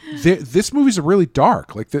like this movie's really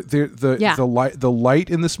dark. Like the light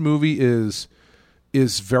in this movie is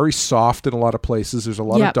very soft in a lot of places. There's a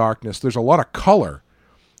lot of darkness. There's a lot of color,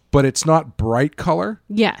 but it's not bright color.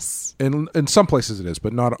 Yes. And in some places it is,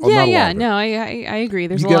 but not. Yeah, not a lot of it. No, I agree.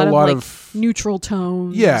 There's a lot of neutral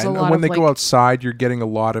tones. Yeah, and when they go outside, you're getting a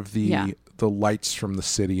lot of the lights from the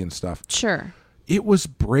city and stuff. Sure. It was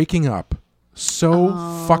breaking up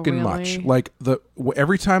so fucking much. Like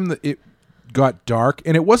every time that it got dark,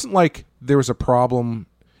 and it wasn't like there was a problem.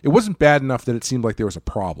 It wasn't bad enough that it seemed like there was a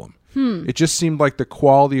problem. It just seemed like the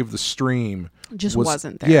quality of the stream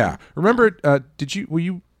wasn't there. Yeah. Remember, were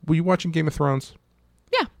you watching Game of Thrones?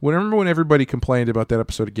 Yeah. Remember when everybody complained about that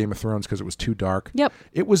episode of Game of Thrones because it was too dark? Yep.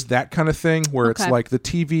 It was that kind of thing where it's like the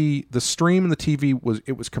stream and the TV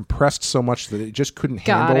was compressed so much that it just couldn't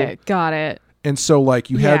handle. Got it. And so like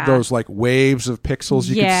you had those like waves of pixels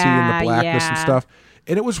you could see in the blackness and stuff.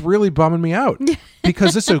 And it was really bumming me out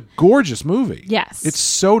because it's a gorgeous movie. Yes. It's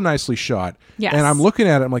so nicely shot. Yes. And I'm looking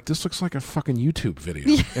at it, I'm like, this looks like a fucking YouTube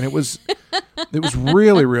video. And it was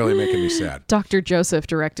really, really making me sad. Dr. Joseph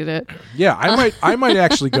directed it. Yeah, I might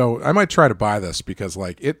actually go, I might try to buy this because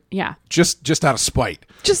like it just out of spite.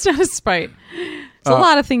 Just out of spite. There's a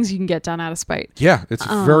lot of things you can get done out of spite. Yeah, it's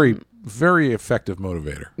very, very effective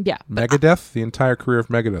motivator. Yeah. Megadeth, the entire career of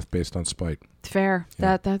Megadeth based on spite. Fair.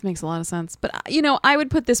 Yeah. That makes a lot of sense. But, I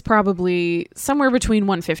would put this probably somewhere between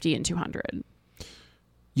 150 and 200.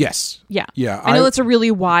 Yes. Yeah. Yeah. I know it's a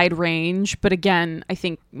really wide range, but again, I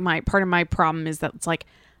think part of my problem is that it's like,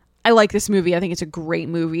 I like this movie. I think it's a great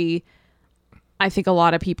movie. I think a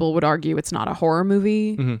lot of people would argue it's not a horror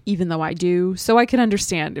movie, even though I do. So I could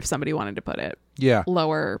understand if somebody wanted to put it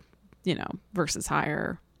lower, versus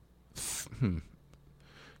higher.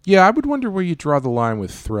 Yeah, I would wonder where you draw the line with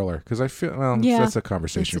thriller because I feel that's a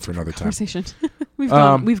conversation for another time.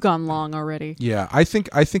 We've gone long already. Yeah, I think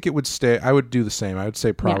it would stay. I would do the same. I would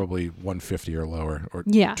say probably 150 or lower, or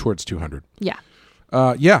towards 200. Yeah.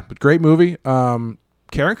 But great movie.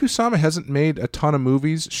 Karen Kusama hasn't made a ton of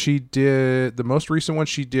movies. She did the most recent one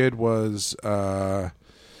she did was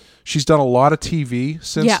she's done a lot of TV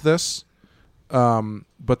since this.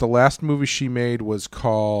 But the last movie she made was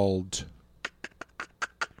called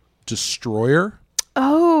Destroyer.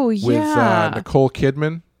 Oh, yeah. With Nicole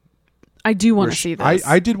Kidman. I do want to see this.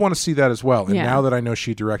 I did want to see that as well. And now that I know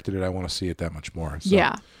she directed it, I want to see it that much more. So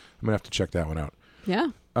I'm going to have to check that one out. Yeah.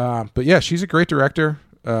 But yeah, she's a great director.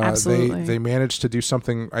 Absolutely. They managed to do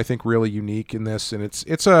something I think really unique in this, and it's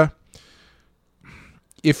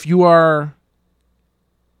if you are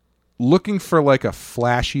looking for like a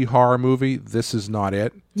flashy horror movie, this is not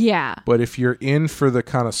it. Yeah. But if you're in for the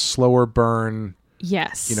kind of slower burn,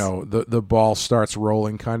 yes, the ball starts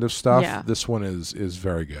rolling kind of stuff, this one is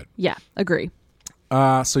very good. Yeah, agree.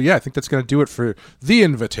 So yeah, I think that's going to do it for The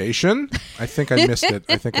Invitation. I think I missed it.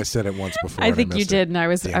 I think I said it once before. I think you did, and I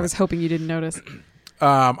was hoping you didn't notice.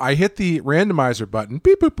 I hit the randomizer button,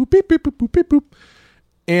 beep boop boop beep beep boop boop beep boop,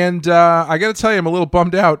 and I got to tell you, I'm a little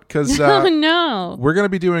bummed out because no, we're going to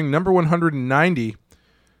be doing number 190,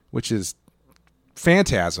 which is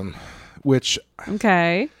Phantasm, which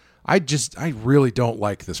I really don't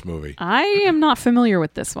like this movie. I am not familiar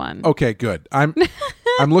with this one. Okay, good. I'm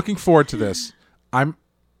looking forward to this.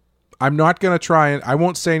 I'm not going to try and I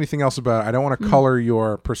won't say anything else about it. I don't want to color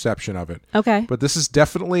your perception of it. Okay. But this is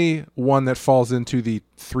definitely one that falls into the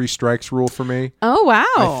 3 strikes rule for me. Oh, wow.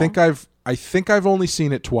 I think I've only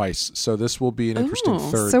seen it twice, so this will be an interesting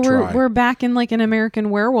third try. So we're back in like an American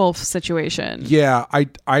Werewolf situation. Yeah, I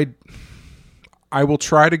will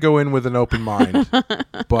try to go in with an open mind,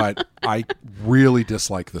 but I really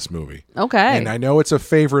dislike this movie. Okay. And I know it's a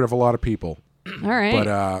favorite of a lot of people. All right.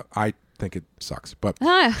 But I think it sucks. But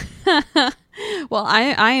well,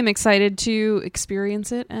 I am excited to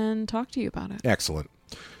experience it and talk to you about it. Excellent.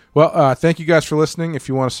 Well, thank you guys for listening. If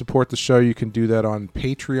you want to support the show, you can do that on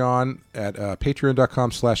Patreon at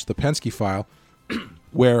patreon.com/thepenskyfile,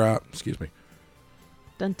 where, excuse me.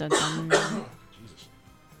 Dun, dun, dun.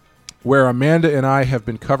 Where Amanda and I have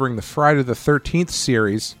been covering the Friday the 13th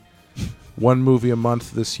series, one movie a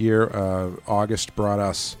month this year. August brought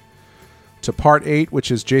us to Part 8,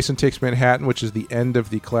 which is Jason Takes Manhattan, which is the end of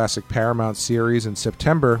the classic Paramount series. In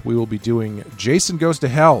September, we will be doing Jason Goes to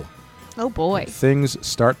Hell. Oh, boy. Things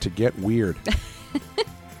start to get weird.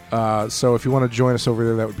 So if you want to join us over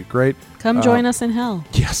there, that would be great. Come join us in hell.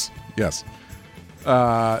 Yes.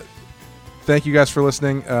 Thank you guys for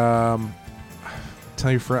listening. Tell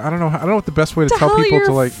your friend. I don't know what the best way to tell people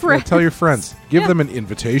to like. Tell your friends. Give them an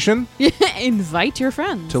invitation. Invite your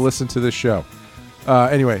friends to listen to this show.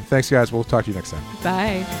 Anyway, thanks guys. We'll talk to you next time.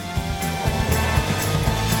 Bye.